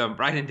 So let's jump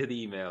right into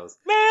the emails.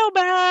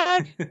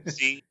 Mailbag!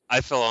 See,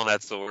 I fell on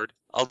that sword.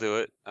 I'll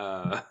do it.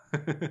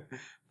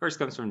 First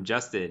comes from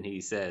Justin.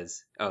 He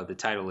says, the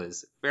title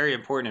is Very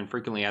Important and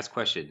Frequently Asked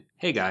Question.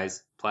 Hey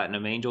guys,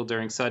 Platinum Angel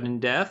during sudden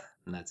death?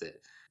 And that's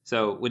it.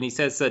 So when he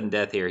says sudden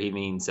death here, he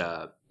means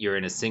you're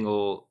in a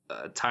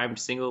timed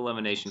single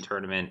elimination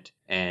tournament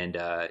and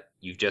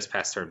you've just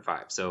passed turn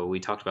 5. So we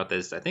talked about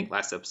this, I think,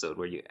 last episode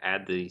where you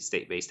add the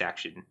state-based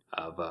action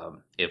of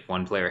if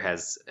one player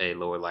has a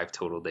lower life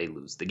total, they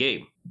lose the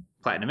game.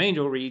 Platinum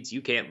Angel reads,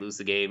 you can't lose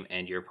the game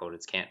and your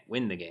opponents can't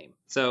win the game.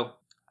 So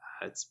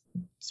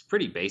it's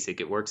pretty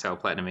basic. It works how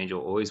Platinum Angel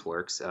always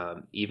works.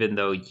 Even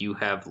though you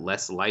have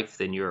less life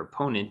than your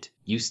opponent,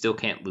 you still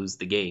can't lose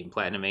the game.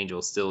 Platinum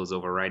Angel still is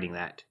overriding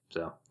that.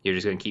 So you're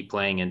just going to keep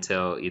playing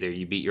until either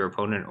you beat your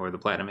opponent or the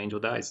Platinum Angel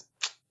dies.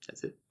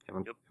 That's it.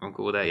 Everyone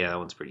cool with that? Yeah, that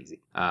one's pretty easy.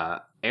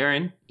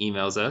 Aaron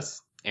emails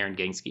us. Aaron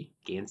Gansky.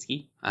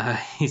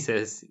 He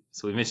says,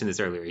 so we mentioned this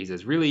earlier. He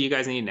says, really, you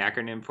guys need an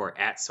acronym for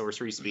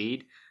 @sorcery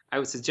speed? I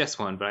would suggest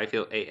one, but I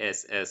feel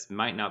ASS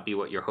might not be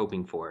what you're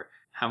hoping for.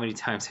 How many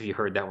times have you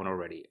heard that one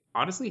already?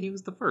 Honestly, he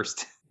was the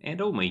first and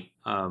only.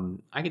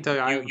 I can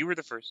tell you, You were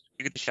the first.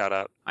 You get the shout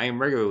out. I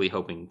am regularly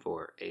hoping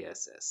for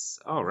ASS.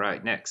 All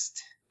right,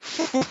 next.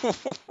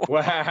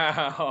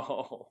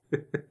 Wow.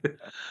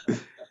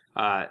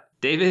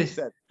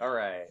 David. All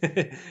right.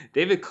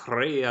 David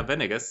Correa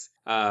Venegas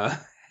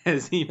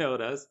has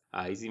emailed us.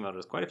 He's emailed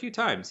us quite a few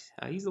times.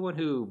 He's the one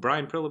who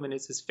Brian Prilliman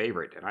is his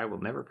favorite, and I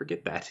will never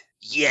forget that.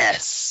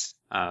 Yes.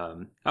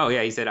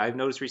 He said, I've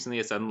noticed recently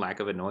a sudden lack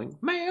of annoying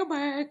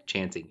mailbag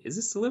chanting. Is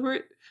this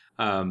deliberate?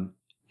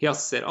 He also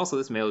said,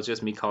 this mail is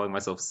just me calling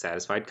myself a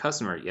satisfied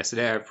customer.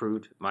 Yesterday I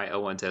proved my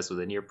L1 test with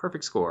a near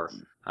perfect score.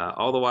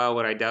 All the while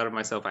when I doubted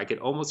myself, I could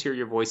almost hear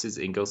your voices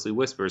in ghostly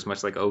whispers,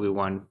 much like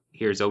Obi-Wan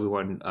hears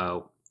Obi-Wan,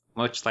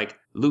 much like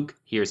Luke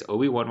hears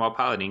Obi-Wan while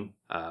piloting.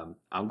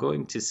 I'm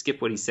going to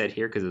skip what he said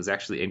here because it was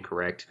actually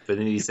incorrect. But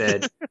then he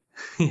said,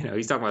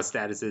 he's talking about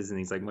statuses and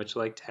he's like, much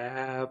like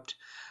tapped.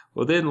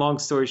 Well, then, long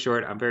story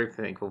short, I'm very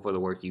thankful for the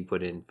work you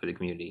put in for the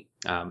community.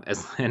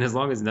 As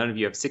long as none of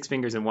you have 6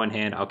 fingers in one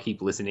hand, I'll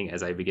keep listening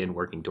as I begin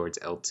working towards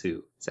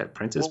L2. Is that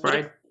Princess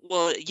Bride?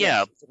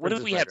 Yeah. What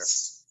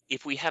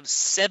if we have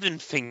 7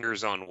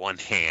 fingers on one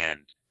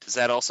hand? Does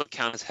that also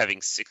count as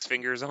having 6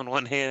 fingers on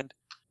one hand?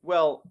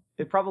 Well,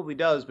 it probably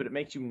does, but it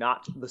makes you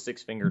not the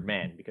 6-fingered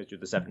man because you're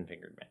the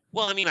 7-fingered man.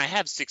 Well, I mean, I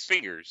have 6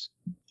 fingers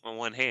on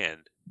one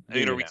hand. I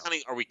mean,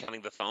 are we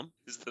counting the thumb?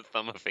 Is the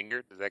thumb a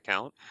finger? Does that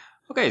count?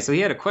 Okay, so he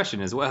had a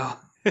question as well.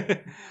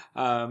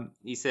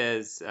 He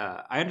says,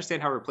 I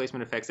understand how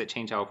replacement effects that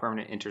change how a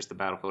permanent enters the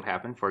battlefield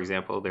happen. For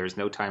example, there is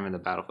no time in the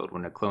battlefield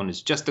when a clone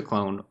is just a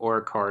clone or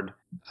a card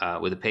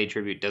with a paid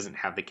tribute doesn't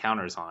have the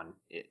counters on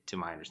it, to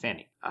my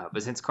understanding.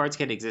 But since cards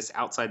can't exist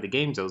outside the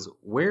game zones,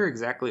 where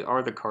exactly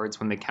are the cards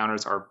when the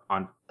counters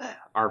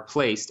are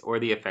placed or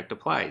the effect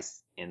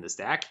applies? In the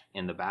stack?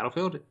 In the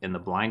battlefield? In the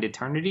blind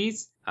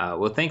eternities?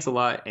 Well, thanks a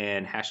lot,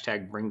 and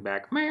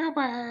 #bringback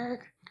mailbag.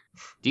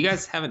 Do you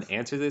guys have an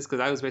answer to this? Because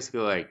I was basically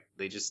like,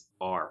 they just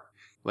are.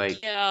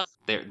 Like, yeah.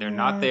 They're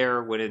not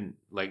there when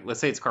let's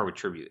say it's a card with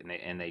tribute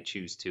and they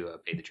choose to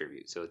pay the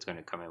tribute, so it's going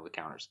to come in with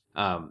counters.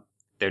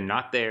 They're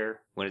not there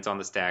when it's on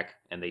the stack,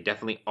 and they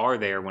definitely are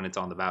there when it's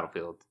on the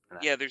battlefield.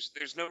 Yeah, there's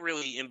no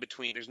really in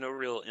between. There's no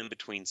real in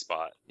between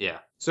spot. Yeah.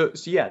 So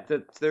yeah,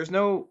 there's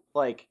no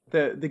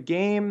the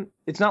game.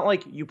 It's not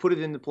like you put it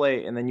into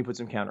play and then you put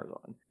some counters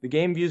on. The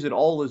game views it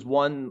all as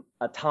one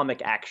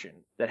atomic action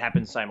that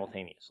happens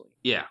simultaneously.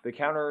 Yeah. The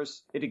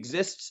counters, it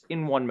exists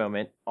in one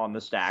moment on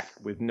the stack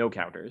with no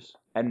counters,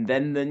 and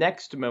then the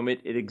next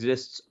moment it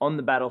exists on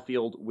the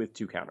battlefield with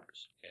 2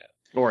 counters. Yeah.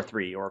 Or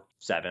 3 or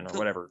 7 or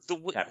whatever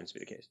happens to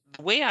be the case.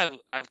 The way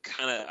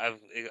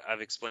I've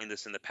explained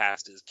this in the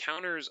past is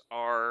counters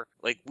are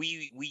like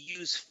we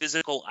use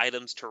physical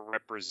items to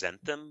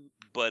represent them,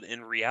 but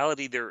in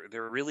reality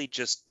they're really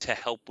just to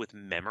help with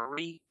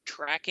memory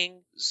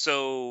tracking.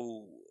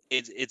 So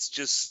it's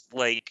just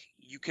like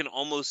you can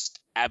almost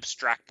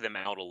abstract them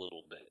out a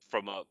little bit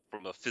from a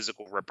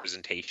physical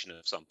representation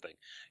of something,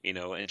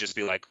 and just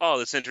be like, oh,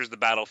 this enters the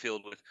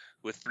battlefield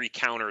with 3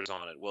 counters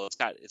on it. Well,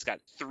 it's got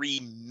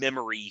 3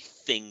 memory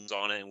things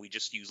on it, and we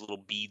just use little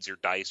beads or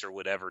dice or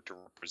whatever to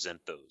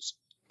represent those.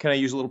 Can I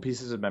use little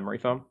pieces of memory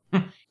foam?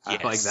 I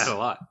like that a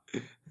lot.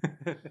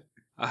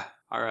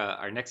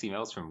 Our next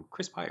email is from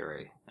Chris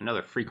Pyre,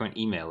 another frequent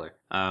emailer.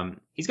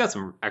 He's got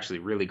some actually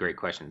really great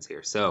questions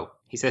here. So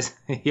he says,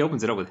 he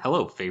opens it up with,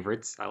 hello,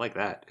 favorites. I like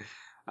that.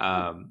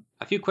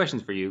 A few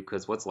questions for you,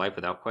 because what's life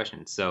without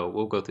questions? So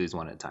we'll go through these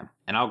one at a time.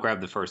 And I'll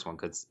grab the first one,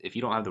 because if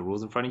you don't have the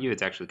rules in front of you,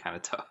 it's actually kind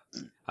of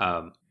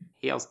tough.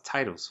 He has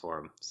titles for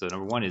him. So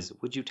number 1 is,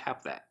 would you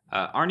tap that?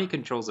 Arnie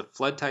controls a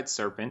Floodtide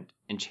Serpent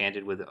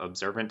enchanted with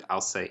Observant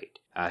Alseid.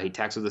 He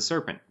attacks with a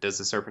Serpent. Does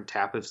the Serpent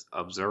tap if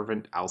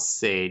Observant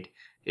Alseid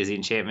is the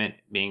enchantment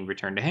being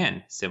returned to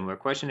hand? Similar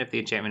question, if the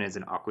enchantment is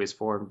in aqueous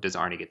form, does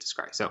Arnie get to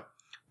scry? So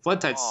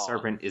Floodtide Aw.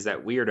 Serpent is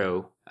that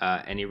weirdo,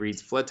 and he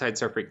reads, Floodtide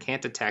Serpent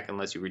can't attack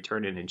unless you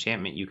return an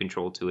enchantment you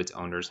control to its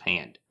owner's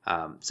hand.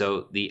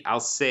 So the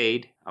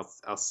Alseid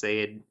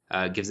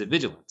gives it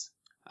vigilance.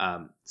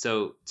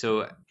 So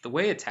the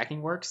way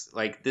attacking works,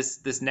 like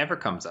this never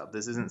comes up.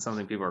 This isn't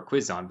something people are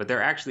quizzed on, but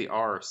there actually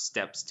are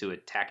steps to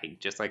attacking,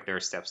 just like there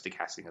are steps to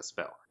casting a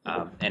spell.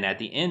 And at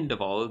the end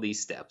of all of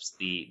these steps,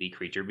 the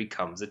creature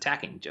becomes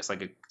attacking, just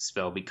like a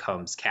spell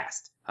becomes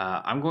cast.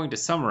 I'm going to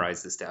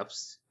summarize the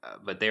steps,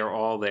 but they are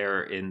all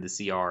there in the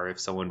CR if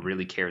someone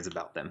really cares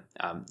about them.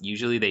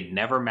 Usually they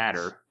never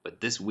matter, but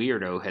this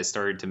weirdo has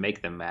started to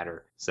make them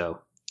matter. So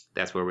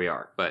that's where we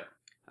are. But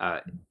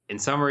in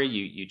summary,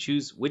 you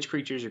choose which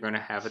creatures you're going to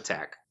have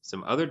attack.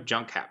 Some other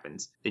junk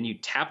happens. Then you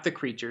tap the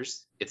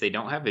creatures if they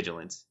don't have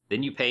vigilance.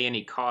 Then you pay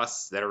any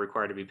costs that are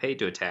required to be paid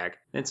to attack.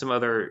 Then some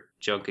other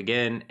junk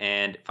again.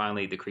 And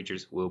finally, the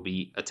creatures will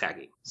be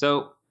attacking.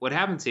 So what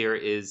happens here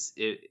is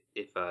if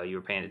you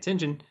were paying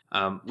attention,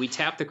 we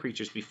tap the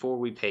creatures before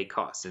we pay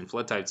costs. And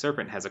Floodtide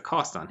Serpent has a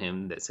cost on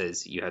him that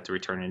says you have to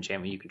return an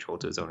enchantment you control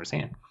to its owner's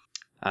hand.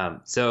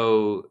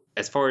 So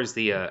as far as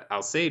the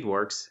Alseid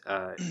works,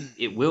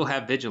 it will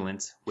have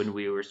vigilance when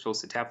we were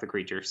supposed to tap the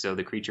creature, so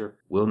the creature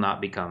will not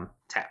become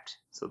tapped.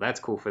 So that's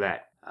cool for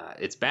that.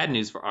 It's bad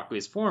news for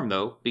Aqueous Form,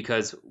 though,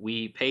 because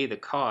we pay the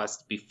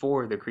cost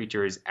before the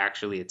creature is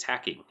actually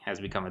attacking,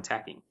 has become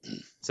attacking.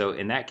 So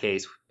in that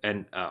case,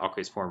 and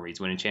Aqueous Form reads,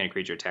 when enchanted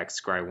creature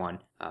attacks, scry 1.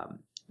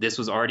 This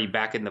was already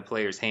back in the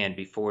player's hand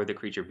before the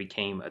creature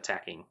became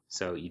attacking,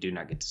 so you do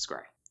not get to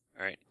scry.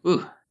 All right.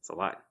 Ooh, it's a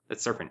lot.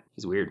 That's Serpent.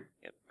 He's weird.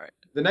 Yep. All right.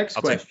 The next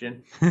I'll take-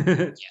 question,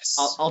 Yes.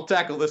 I'll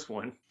tackle this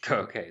one.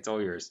 Okay, it's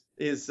all yours.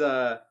 Is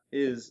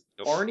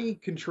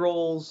Arnie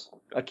controls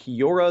a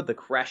Kiora the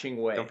Crashing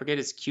Wave? Don't forget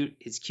his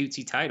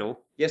cutesy title.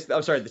 Yes,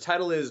 I'm sorry. The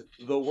title is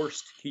The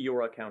Worst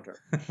Kiora Counter.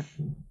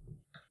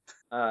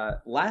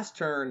 Last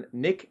turn,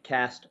 Nick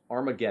cast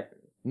Armageddon.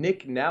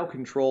 Nick now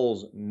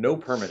controls no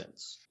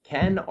permanents.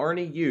 Can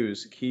Arnie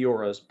use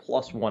Kiora's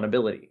 +1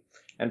 ability?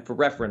 And for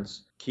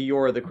reference,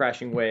 Kiora the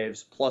Crashing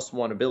Wave's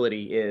 +1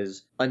 ability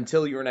is,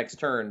 until your next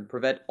turn,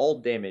 prevent all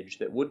damage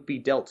that would be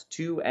dealt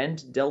to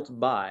and dealt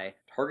by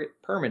target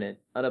permanent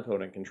an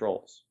opponent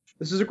controls.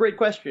 This is a great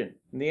question,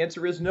 and the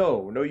answer is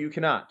no. No, you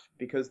cannot,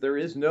 because there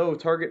is no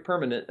target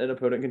permanent an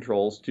opponent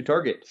controls to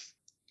target.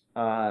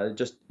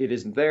 It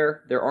isn't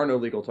there. There are no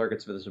legal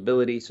targets for this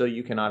ability, so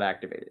you cannot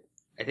activate it.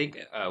 I think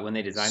when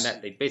they designed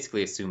that, they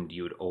basically assumed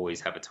you would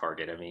always have a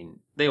target. I mean,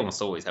 they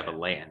almost always have a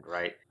land,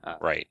 right?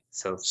 Right.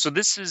 So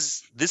this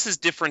is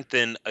different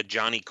than a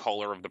Johnny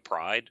Caller of the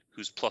Pride,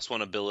 whose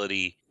 +1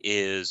 ability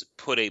is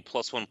put a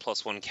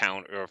 +1/+1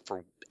 counter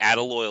for add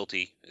a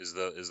loyalty is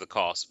the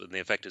cost, but the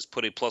effect is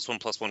put a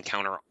 +1/+1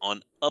 counter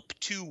on up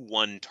to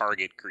one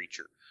target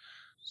creature.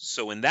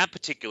 So in that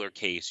particular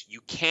case, you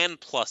can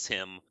plus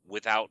him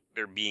without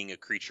there being a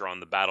creature on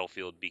the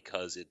battlefield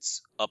because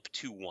it's up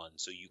to 1,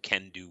 so you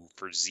can do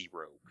for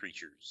 0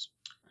 creatures.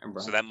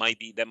 So that might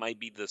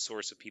be the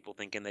source of people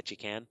thinking that you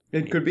can.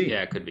 It could be.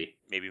 Yeah, it could be.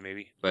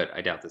 Maybe. But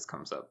I doubt this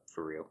comes up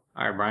for real.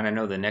 All right, Brian, I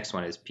know the next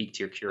one has piqued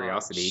your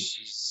curiosity.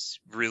 Jeez,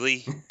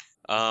 really?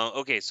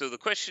 Okay, so the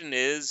question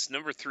is,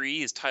 number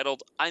 3 is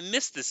titled, I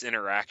missed this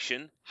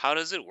interaction. How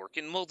does it work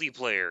in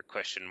multiplayer? ?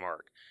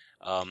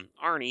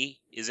 Arnie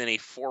is in a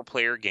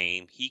 4-player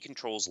game. He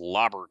controls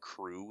Lobber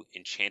Crew,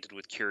 enchanted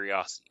with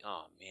Curiosity.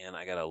 Oh man,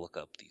 I gotta look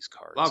up these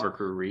cards. Lobber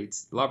Crew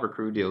reads, Lobber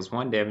Crew deals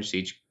 1 damage to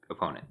each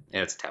opponent.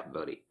 Yeah, it's a tap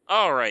ability.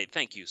 All right,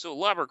 thank you. So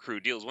Lobber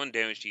Crew deals 1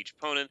 damage to each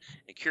opponent,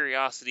 and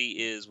Curiosity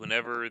is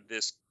whenever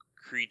this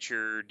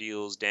creature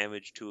deals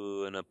damage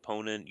to an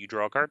opponent, you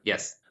draw a card?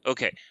 Yes.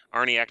 Okay,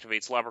 Arnie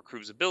activates Lobber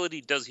Crew's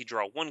ability. Does he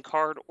draw 1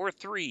 card or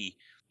 3?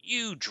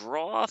 You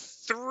draw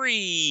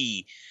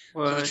 3.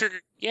 What?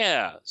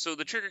 So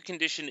the trigger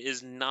condition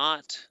is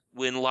not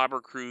when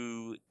Lobber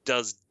Crew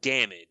does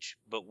damage,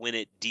 but when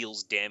it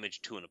deals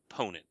damage to an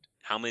opponent.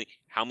 How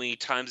many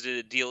times did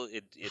it deal?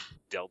 It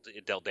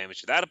dealt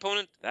damage to that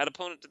opponent, to that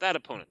opponent, to that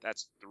opponent.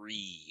 That's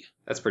 3.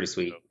 That's pretty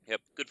sweet. So,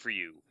 yep, good for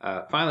you.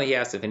 Finally, he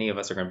asked if any of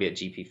us are going to be at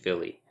GP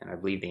Philly, and I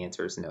believe the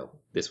answer is no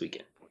this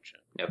weekend.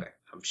 Fortunate. Okay.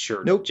 I'm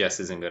sure Nope. Jess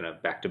isn't going to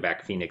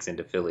back-to-back Phoenix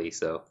into Philly,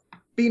 so...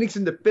 Phoenix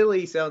into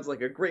Philly sounds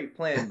like a great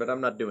plan, but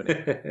I'm not doing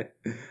it.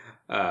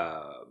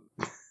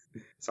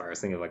 Sorry, I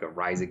was thinking of like a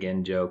Rise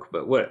Again joke,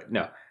 but what?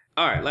 No.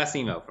 All right, last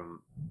email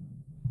from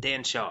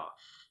Dan Shaw.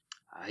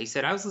 He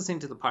said, I was listening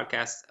to the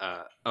podcast.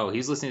 He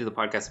was listening to the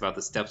podcast about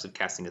the steps of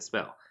casting a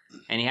spell.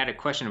 And he had a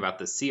question about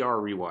the CR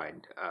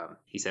rewind.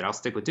 He said, I'll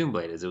stick with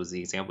Doomblade as it was the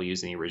example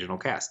used in the original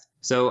cast.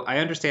 So I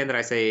understand that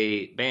I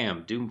say,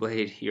 bam,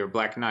 Doomblade, you're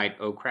Black Knight,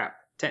 oh crap.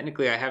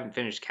 Technically, I haven't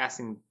finished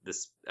casting the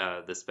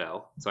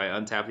spell, so I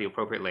untap the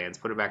appropriate lands,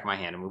 put it back in my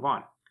hand, and move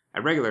on.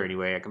 At regular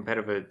anyway, at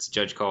competitive it's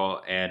judge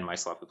call and my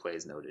sloppy play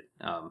is noted.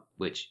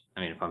 Which,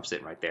 I mean, if I'm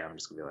sitting right there, I'm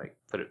just going to be like,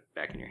 put it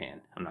back in your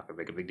hand. I'm not going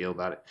to make a big deal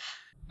about it.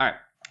 All right,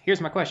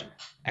 here's my question.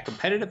 At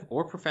competitive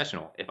or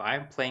professional, if I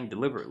am playing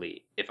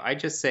deliberately, if I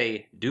just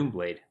say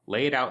Doomblade,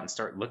 lay it out and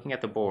start looking at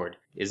the board,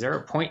 is there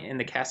a point in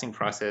the casting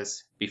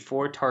process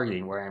before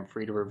targeting where I'm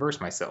free to reverse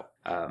myself?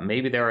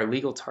 Maybe there are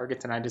legal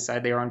targets and I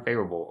decide they are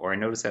unfavorable, or I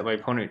notice that my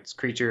opponent's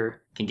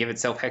creature can give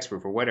itself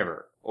hexproof or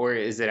whatever. Or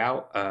is it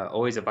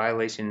always a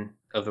violation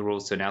of the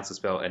rules to announce a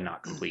spell and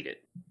not complete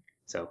it?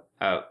 So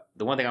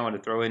the one thing I want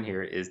to throw in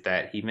here is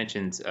that he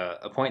mentions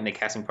a point in the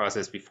casting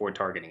process before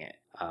targeting it.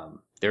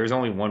 There is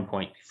only one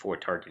point before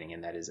targeting,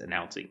 and that is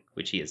announcing,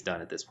 which he has done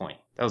at this point.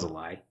 That was a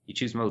lie. You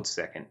choose mode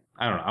second.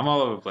 I don't know. I'm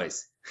all over the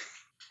place.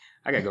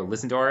 I gotta go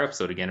listen to our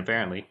episode again,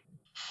 apparently.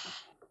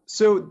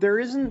 So there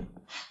isn't...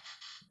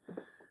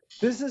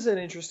 This is an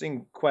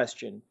interesting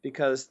question,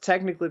 because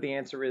technically the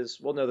answer is,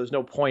 well, no, there's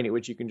no point at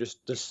which you can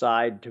just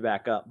decide to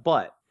back up.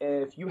 But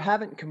if you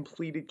haven't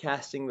completed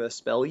casting the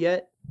spell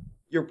yet,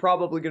 you're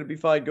probably going to be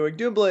fine going,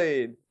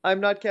 Doomblade! I'm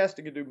not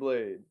casting a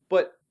Doomblade.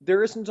 But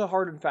there isn't a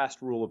hard and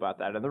fast rule about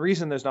that. And the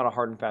reason there's not a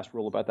hard and fast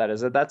rule about that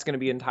is that that's going to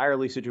be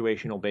entirely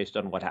situational based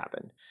on what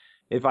happened.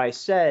 If I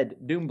said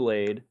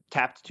Doomblade,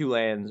 tapped 2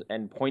 lands,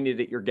 and pointed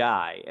at your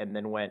guy, and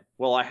then went,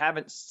 well, I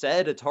haven't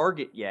said a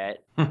target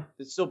yet,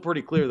 it's still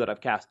pretty clear that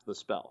I've cast the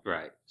spell.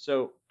 Right.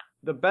 So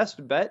the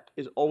best bet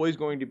is always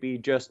going to be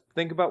just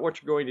think about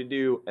what you're going to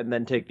do and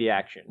then take the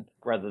action,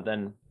 rather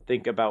than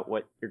think about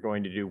what you're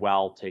going to do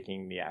while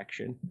taking the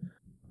action.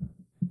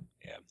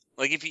 Yeah,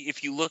 like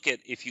if you look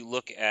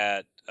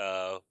at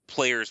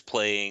players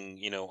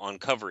playing, on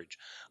coverage,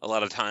 a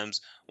lot of times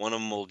one of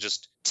them will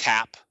just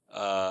tap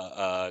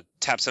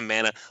some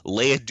mana,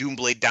 lay a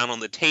Doomblade down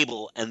on the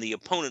table, and the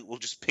opponent will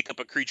just pick up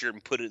a creature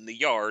and put it in the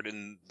yard,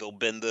 and they'll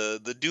bend the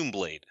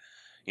Doomblade.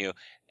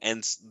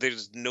 And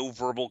there's no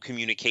verbal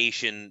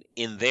communication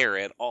in there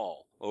at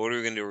all. Well, what are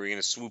we going to do? We're going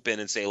to swoop in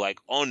and say, like,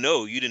 oh,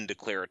 no, you didn't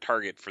declare a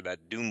target for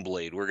that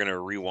Doomblade. We're going to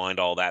rewind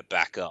all that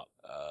back up.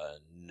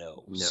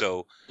 No.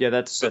 So yeah,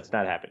 that's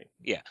not happening.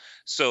 Yeah.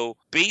 So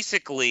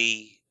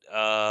basically,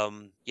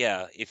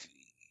 if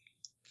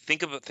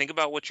think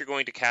about what you're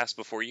going to cast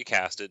before you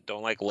cast it.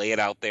 Don't lay it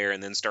out there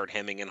and then start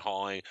hemming and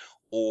hawing,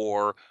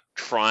 or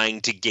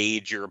trying to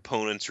gauge your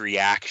opponent's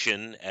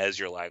reaction as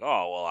you're like,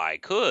 oh, well, I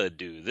could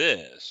do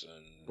this.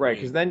 Right,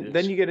 because then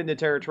you get into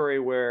territory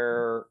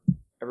where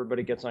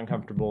everybody gets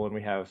uncomfortable and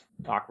we have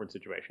awkward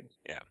situations.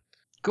 Yeah.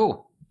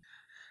 Cool.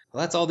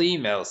 Well, that's all the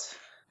emails.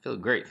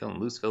 Feeling great, feeling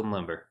loose, feeling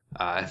limber.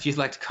 If you'd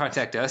like to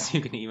contact us,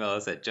 you can email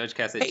us at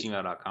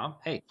judgecast@gmail.com.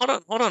 Hey.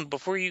 Hold on.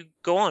 Before you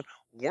go on,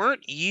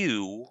 weren't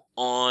you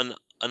on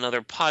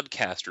another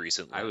podcast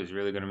recently? I was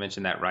really going to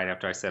mention that right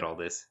after I said all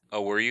this.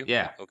 Oh, were you?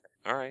 Yeah. Okay.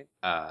 All right.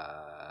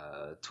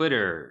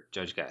 Twitter,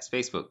 JudgeCast.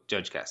 Facebook,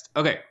 JudgeCast.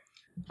 Okay.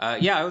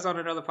 I was on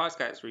another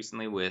podcast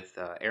recently with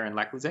Aaron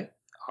Lacluzet,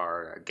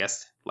 our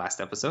guest last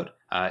episode.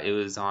 It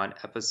was on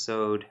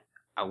episode,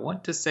 I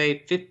want to say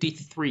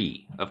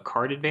 53 of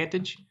Card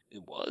Advantage.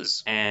 It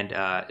was. And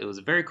it was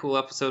a very cool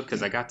episode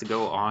because I got to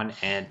go on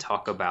and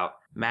talk about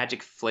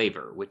magic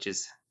flavor, which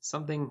is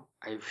something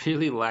I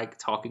really like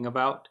talking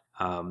about.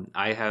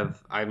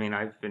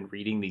 I've been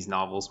reading these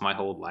novels my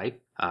whole life.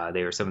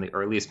 They are some of the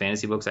earliest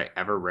fantasy books I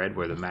ever read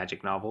were the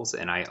magic novels,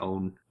 and I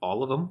own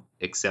all of them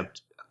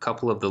except a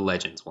couple of the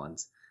Legends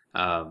ones.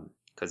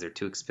 Because they're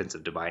too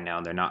expensive to buy now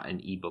and they're not in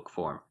ebook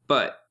form.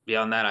 But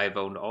beyond that, I've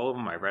owned all of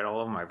them. I've read all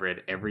of them. I've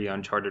read every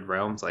Uncharted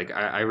Realms.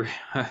 I've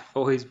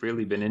always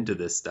really been into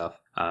this stuff.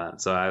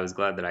 So I was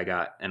glad that I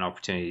got an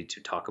opportunity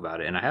to talk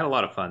about it. And I had a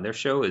lot of fun. Their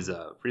show is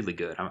really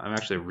good. I'm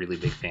actually a really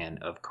big fan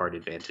of Card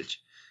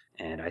Advantage.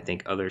 And I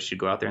think others should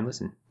go out there and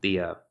listen.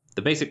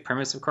 The basic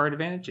premise of Card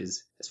Advantage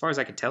is, as far as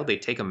I can tell, they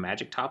take a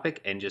magic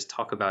topic and just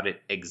talk about it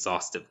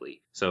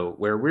exhaustively. So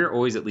where we're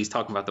always at least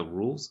talking about the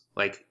rules,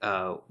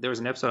 there was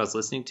an episode I was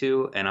listening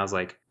to and I was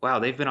like, wow,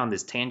 they've been on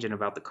this tangent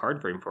about the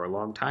card frame for a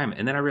long time.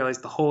 And then I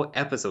realized the whole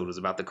episode was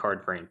about the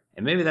card frame.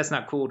 And maybe that's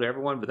not cool to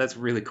everyone, but that's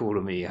really cool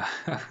to me.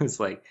 It's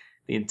like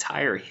the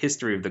entire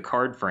history of the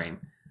card frame.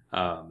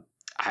 I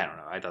don't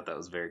know. I thought that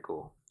was very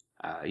cool.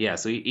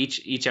 So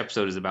each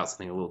episode is about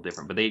something a little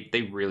different, but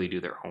they really do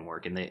their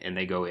homework and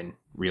they go in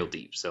real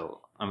deep. So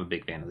I'm a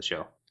big fan of the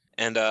show.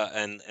 And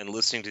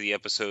listening to the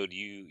episode,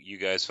 you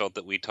guys felt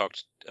that we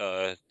talked,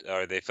 or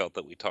they felt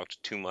that we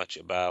talked too much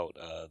about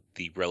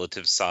the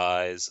relative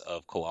size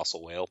of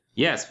Colossal Whale.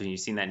 Yes, have you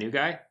seen that new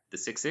guy, the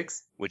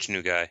 6'6"? Which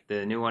new guy?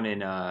 The new one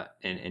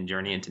in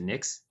Journey into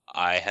Nyx.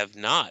 I have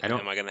not.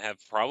 Am I going to have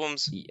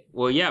problems?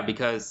 Well, yeah,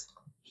 because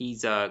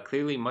he's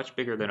clearly much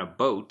bigger than a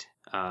boat.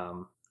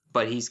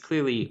 But he's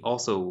clearly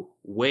also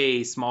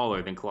way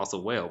smaller than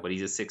Colossal Whale, but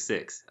he's a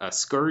 6'6". A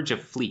Scourge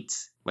of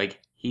Fleets.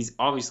 He's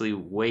obviously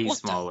way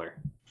smaller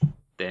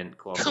than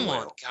Colossal Whale.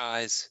 Come on,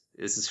 guys.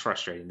 This is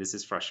frustrating.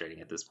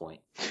 At this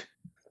point.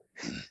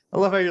 I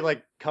love how you're,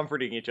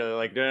 comforting each other.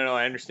 No,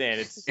 I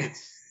understand. It's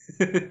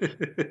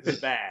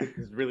bad.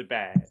 It's really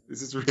bad.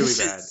 This is really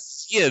bad.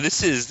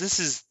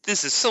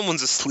 This is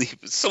someone's asleep.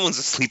 Someone's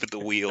asleep at the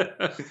wheel.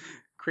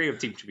 creative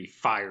team should be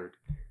fired.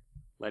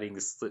 Letting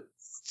this slip.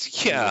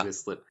 Yeah,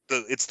 This slip.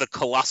 it's the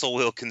Colossal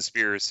Whale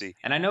conspiracy.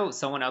 And I know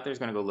someone out there is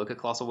going to go look at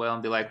Colossal Whale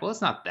and be like, well,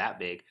 it's not that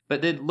big.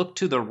 But then look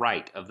to the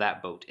right of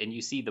that boat and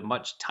you see the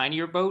much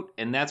tinier boat.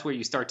 And that's where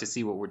you start to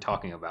see what we're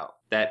talking about.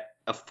 That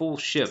a full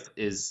ship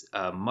is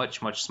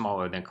much, much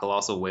smaller than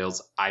Colossal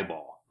Whale's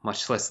eyeball,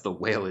 much less the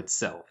whale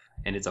itself.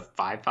 And it's a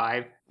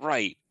 5'5".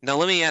 Right. Now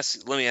let me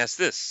ask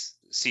this,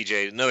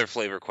 CJ, another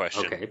flavor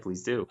question. Okay,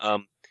 please do.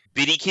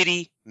 Bitty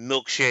Kitty,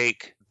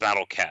 Milkshake,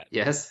 Battle Cat.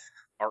 Yes.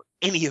 Are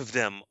any of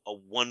them a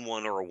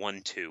 1-1 or a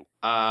 1-2?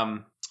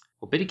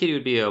 Well, Bitty Kitty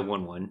would be a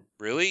 1-1.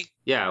 Really?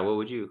 Yeah, what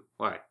would you?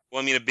 Why?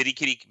 Well, I mean, a Bitty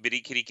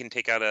Kitty can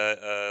take out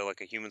a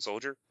human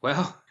soldier.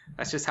 Well,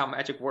 that's just how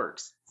magic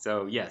works.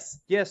 So, yes.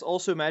 Yes,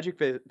 also magic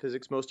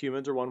physics, most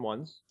humans are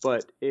 1-1s.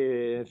 But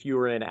if you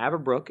were in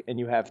Avabrook and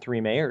you have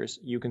 3 mayors,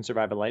 you can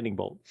survive a lightning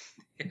bolt.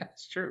 Yeah,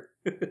 it's true.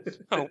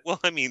 Oh, well,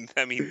 I mean,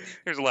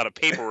 there's a lot of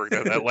paperwork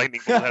that lightning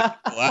bolt has to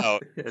pull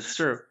out. It's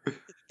true.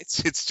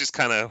 It's just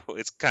kind of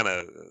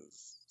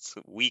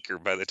weaker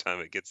by the time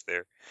it gets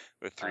there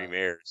with 3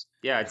 mayors.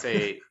 Yeah, I'd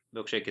say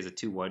Milkshake is a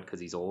 2-1 because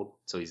he's old,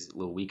 so he's a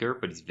little weaker,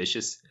 but he's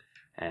vicious.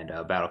 And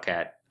Battle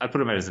Cat, I'd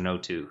put him as an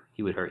 0-2.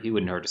 He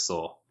wouldn't hurt a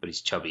soul, but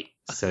he's chubby,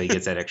 so he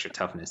gets that extra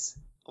toughness.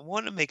 I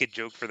want to make a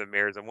joke for the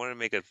mayors. I want to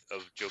make a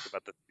joke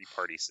about the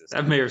 3-party system.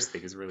 That mayor's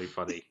thing is really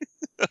funny.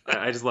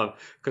 I just love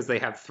because they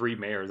have 3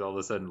 mayors. All of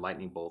a sudden,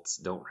 lightning bolts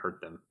don't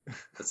hurt them.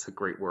 That's a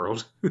great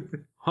world.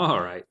 All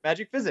right.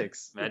 Magic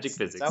physics. Magic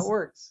physics. That's how it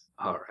works.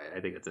 All right. I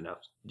think that's enough.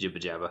 Jibba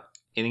jabba.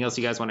 Anything else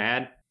you guys want to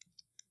add?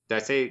 Did I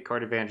say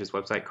Card Advantage's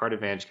website?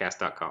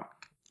 cardadvantagecast.com.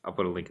 I'll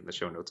put a link in the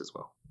show notes as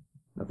well.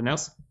 Nothing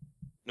else?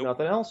 Nope.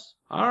 Nothing else?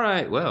 All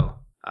right. Well,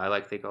 I'd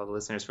like to thank all the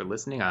listeners for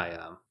listening.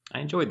 I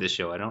enjoyed this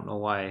show. I don't know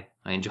why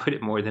I enjoyed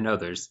it more than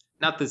others.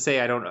 Not to say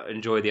I don't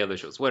enjoy the other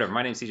shows. Whatever.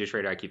 My name's CJ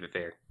Schrader. I keep it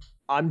fair.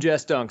 I'm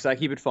Jess Dunks. I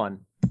keep it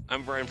fun.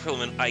 I'm Brian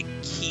Perlman. I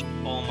keep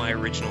all my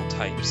original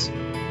types.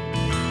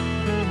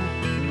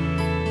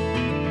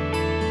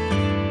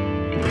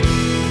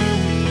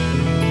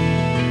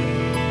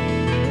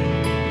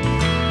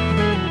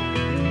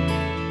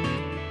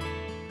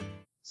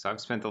 So I've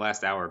spent the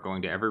last hour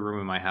going to every room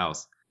in my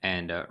house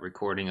and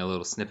recording a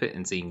little snippet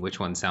and seeing which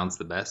one sounds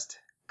the best.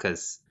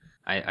 Because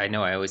I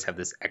know I always have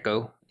this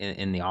echo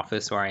in the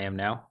office where I am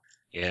now.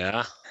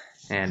 Yeah.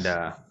 And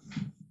the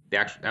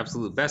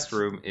absolute best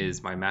room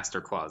is my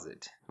master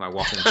closet, my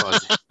walk-in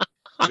closet.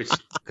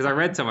 Because I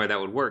read somewhere that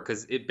would work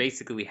because it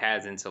basically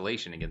has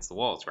insulation against the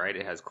walls, right?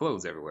 It has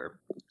clothes everywhere.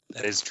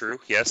 That is true,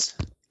 yes.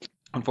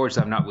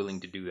 Unfortunately, I'm not willing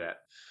to do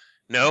that.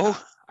 No?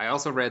 I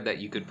also read that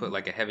you could put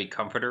like a heavy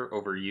comforter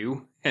over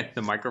you and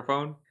the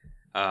microphone.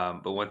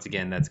 But once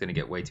again, that's going to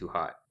get way too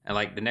hot. And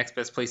like the next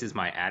best place is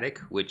my attic,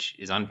 which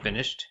is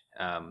unfinished.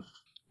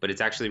 But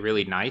it's actually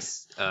really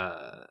nice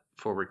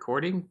for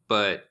recording,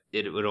 but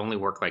it would only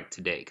work like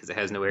today because it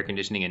has no air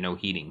conditioning and no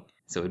heating.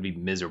 So it'd be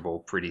miserable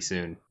pretty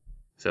soon.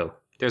 So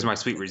there's my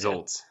sweet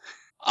results.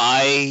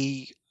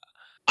 I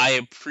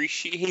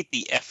appreciate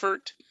the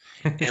effort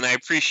and I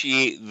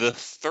appreciate the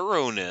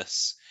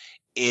thoroughness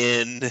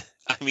in,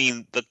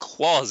 the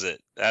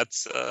closet.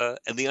 That's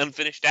and the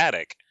unfinished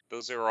attic.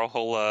 Those are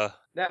all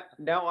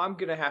Now I'm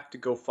gonna have to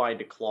go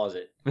find a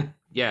closet.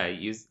 Yeah,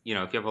 if you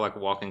have like a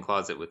walk-in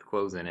closet with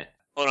clothes in it.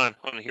 Hold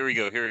on. Here we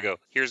go.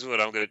 Here's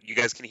what I'm gonna. You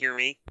guys can hear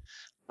me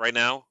right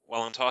now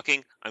while I'm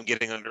talking. I'm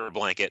getting under a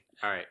blanket.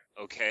 All right.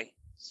 Okay.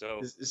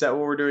 So. Is that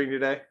what we're doing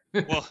today?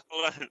 Well,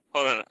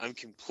 hold on. I'm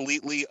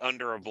completely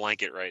under a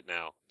blanket right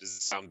now. Does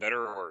it sound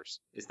better or worse?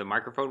 Is the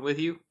microphone with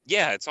you?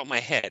 Yeah, it's on my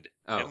head.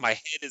 Oh. And my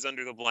head is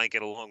under the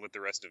blanket along with the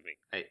rest of me.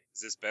 Hey.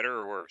 Is this better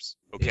or worse?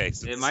 Okay.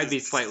 It might be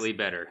slightly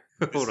better.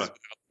 Hold on.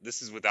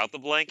 This is without the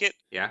blanket.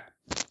 Yeah.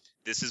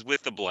 This is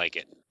with the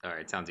blanket. All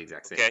right. Sounds the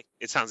exact same. Okay.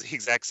 It sounds the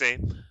exact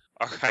same.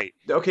 All right.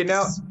 Okay,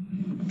 now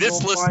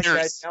This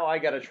listeners. now I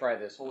gotta try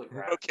this. Holy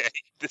crap! Okay.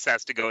 This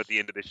has to go at the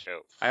end of the show.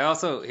 I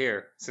also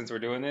since we're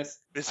doing this,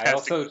 This I has to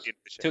also go at the end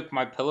of the show. took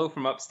my pillow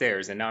from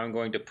upstairs and now I'm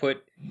going to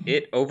put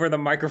it over the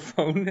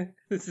microphone.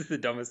 This is the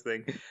dumbest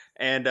thing.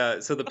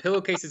 And so the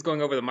pillowcase is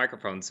going over the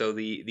microphone. So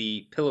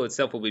the pillow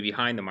itself will be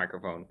behind the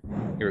microphone.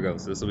 Here we go.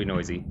 So this will be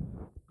noisy.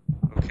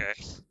 Okay.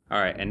 All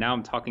right. And now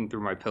I'm talking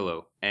through my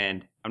pillow.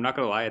 And I'm not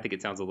going to lie. I think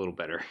it sounds a little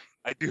better.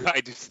 I do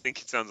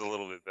think it sounds a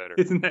little bit better.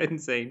 Isn't that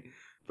insane?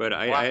 But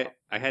Wow.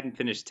 I hadn't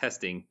finished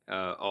testing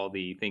all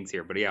the things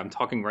here. But yeah, I'm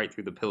talking right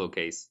through the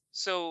pillowcase.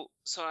 So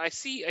I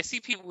see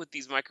people with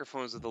these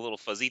microphones with the little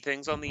fuzzy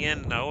things on the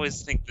end, and I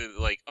always think that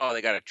like, oh,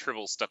 they got a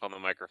tribble stuck on the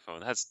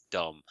microphone. That's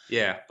dumb.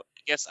 Yeah. But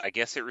I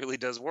guess it really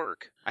does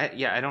work. I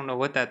don't know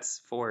what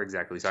that's for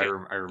exactly. So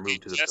Okay. I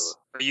removed to the Jess,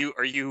 pillow.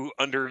 are you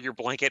under your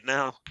blanket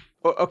now?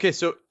 Oh, okay,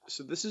 so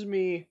this is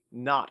me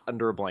not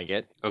under a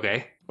blanket.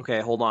 Okay.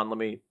 Okay, hold on. Let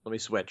me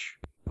switch.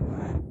 I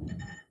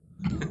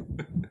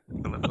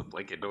love the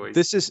blanket noise.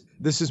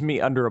 This is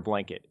me under a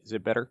blanket. Is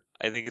it better?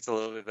 I think it's a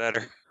little bit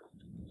better.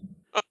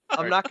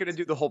 I'm not gonna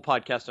do the whole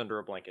podcast under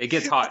a blanket. It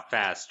gets hot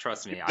fast.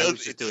 Trust me. It I does-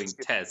 was it just doing does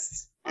get-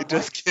 tests. It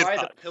does get try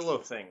hot. the pillow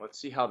thing. Let's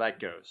see how that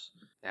goes.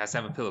 It has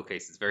to have a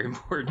pillowcase. It's very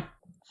important.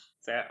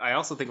 So I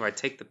also think if I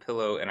take the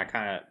pillow and I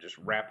kind of just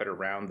wrap it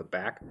around the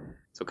back,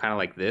 so kind of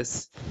like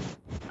this,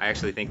 I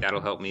actually think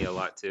that'll help me a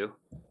lot too.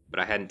 But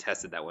I hadn't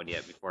tested that one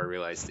yet before I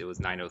realized it was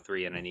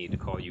 9:03 and I needed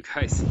to call you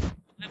guys.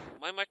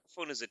 My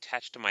microphone is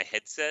attached to my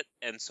headset,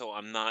 and so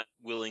I'm not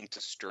willing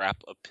to strap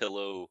a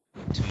pillow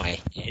to my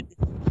head.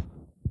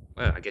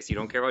 Well, I guess you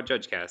don't care about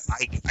judge casts.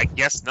 I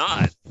guess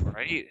not,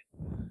 right?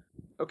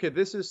 Okay,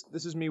 this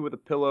is me with a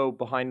pillow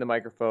behind the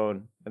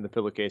microphone and the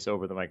pillowcase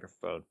over the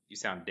microphone. You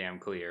sound damn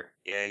clear.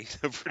 Yeah, you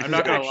sound pretty I'm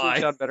not Does it gonna actually lie.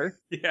 sound better?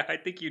 Yeah, I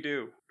think you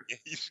do. Yeah,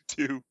 you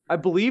do. I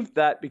believe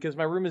that because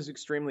my room is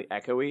extremely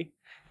echoey.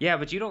 Yeah,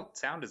 but you don't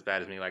sound as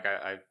bad as me. Like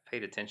I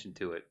paid attention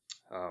to it.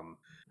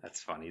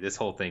 That's funny. This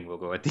whole thing will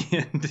go at the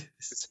end.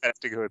 This has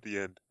to go at the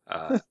end.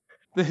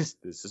 This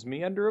is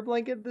me under a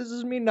blanket. This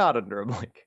is me not under a blanket.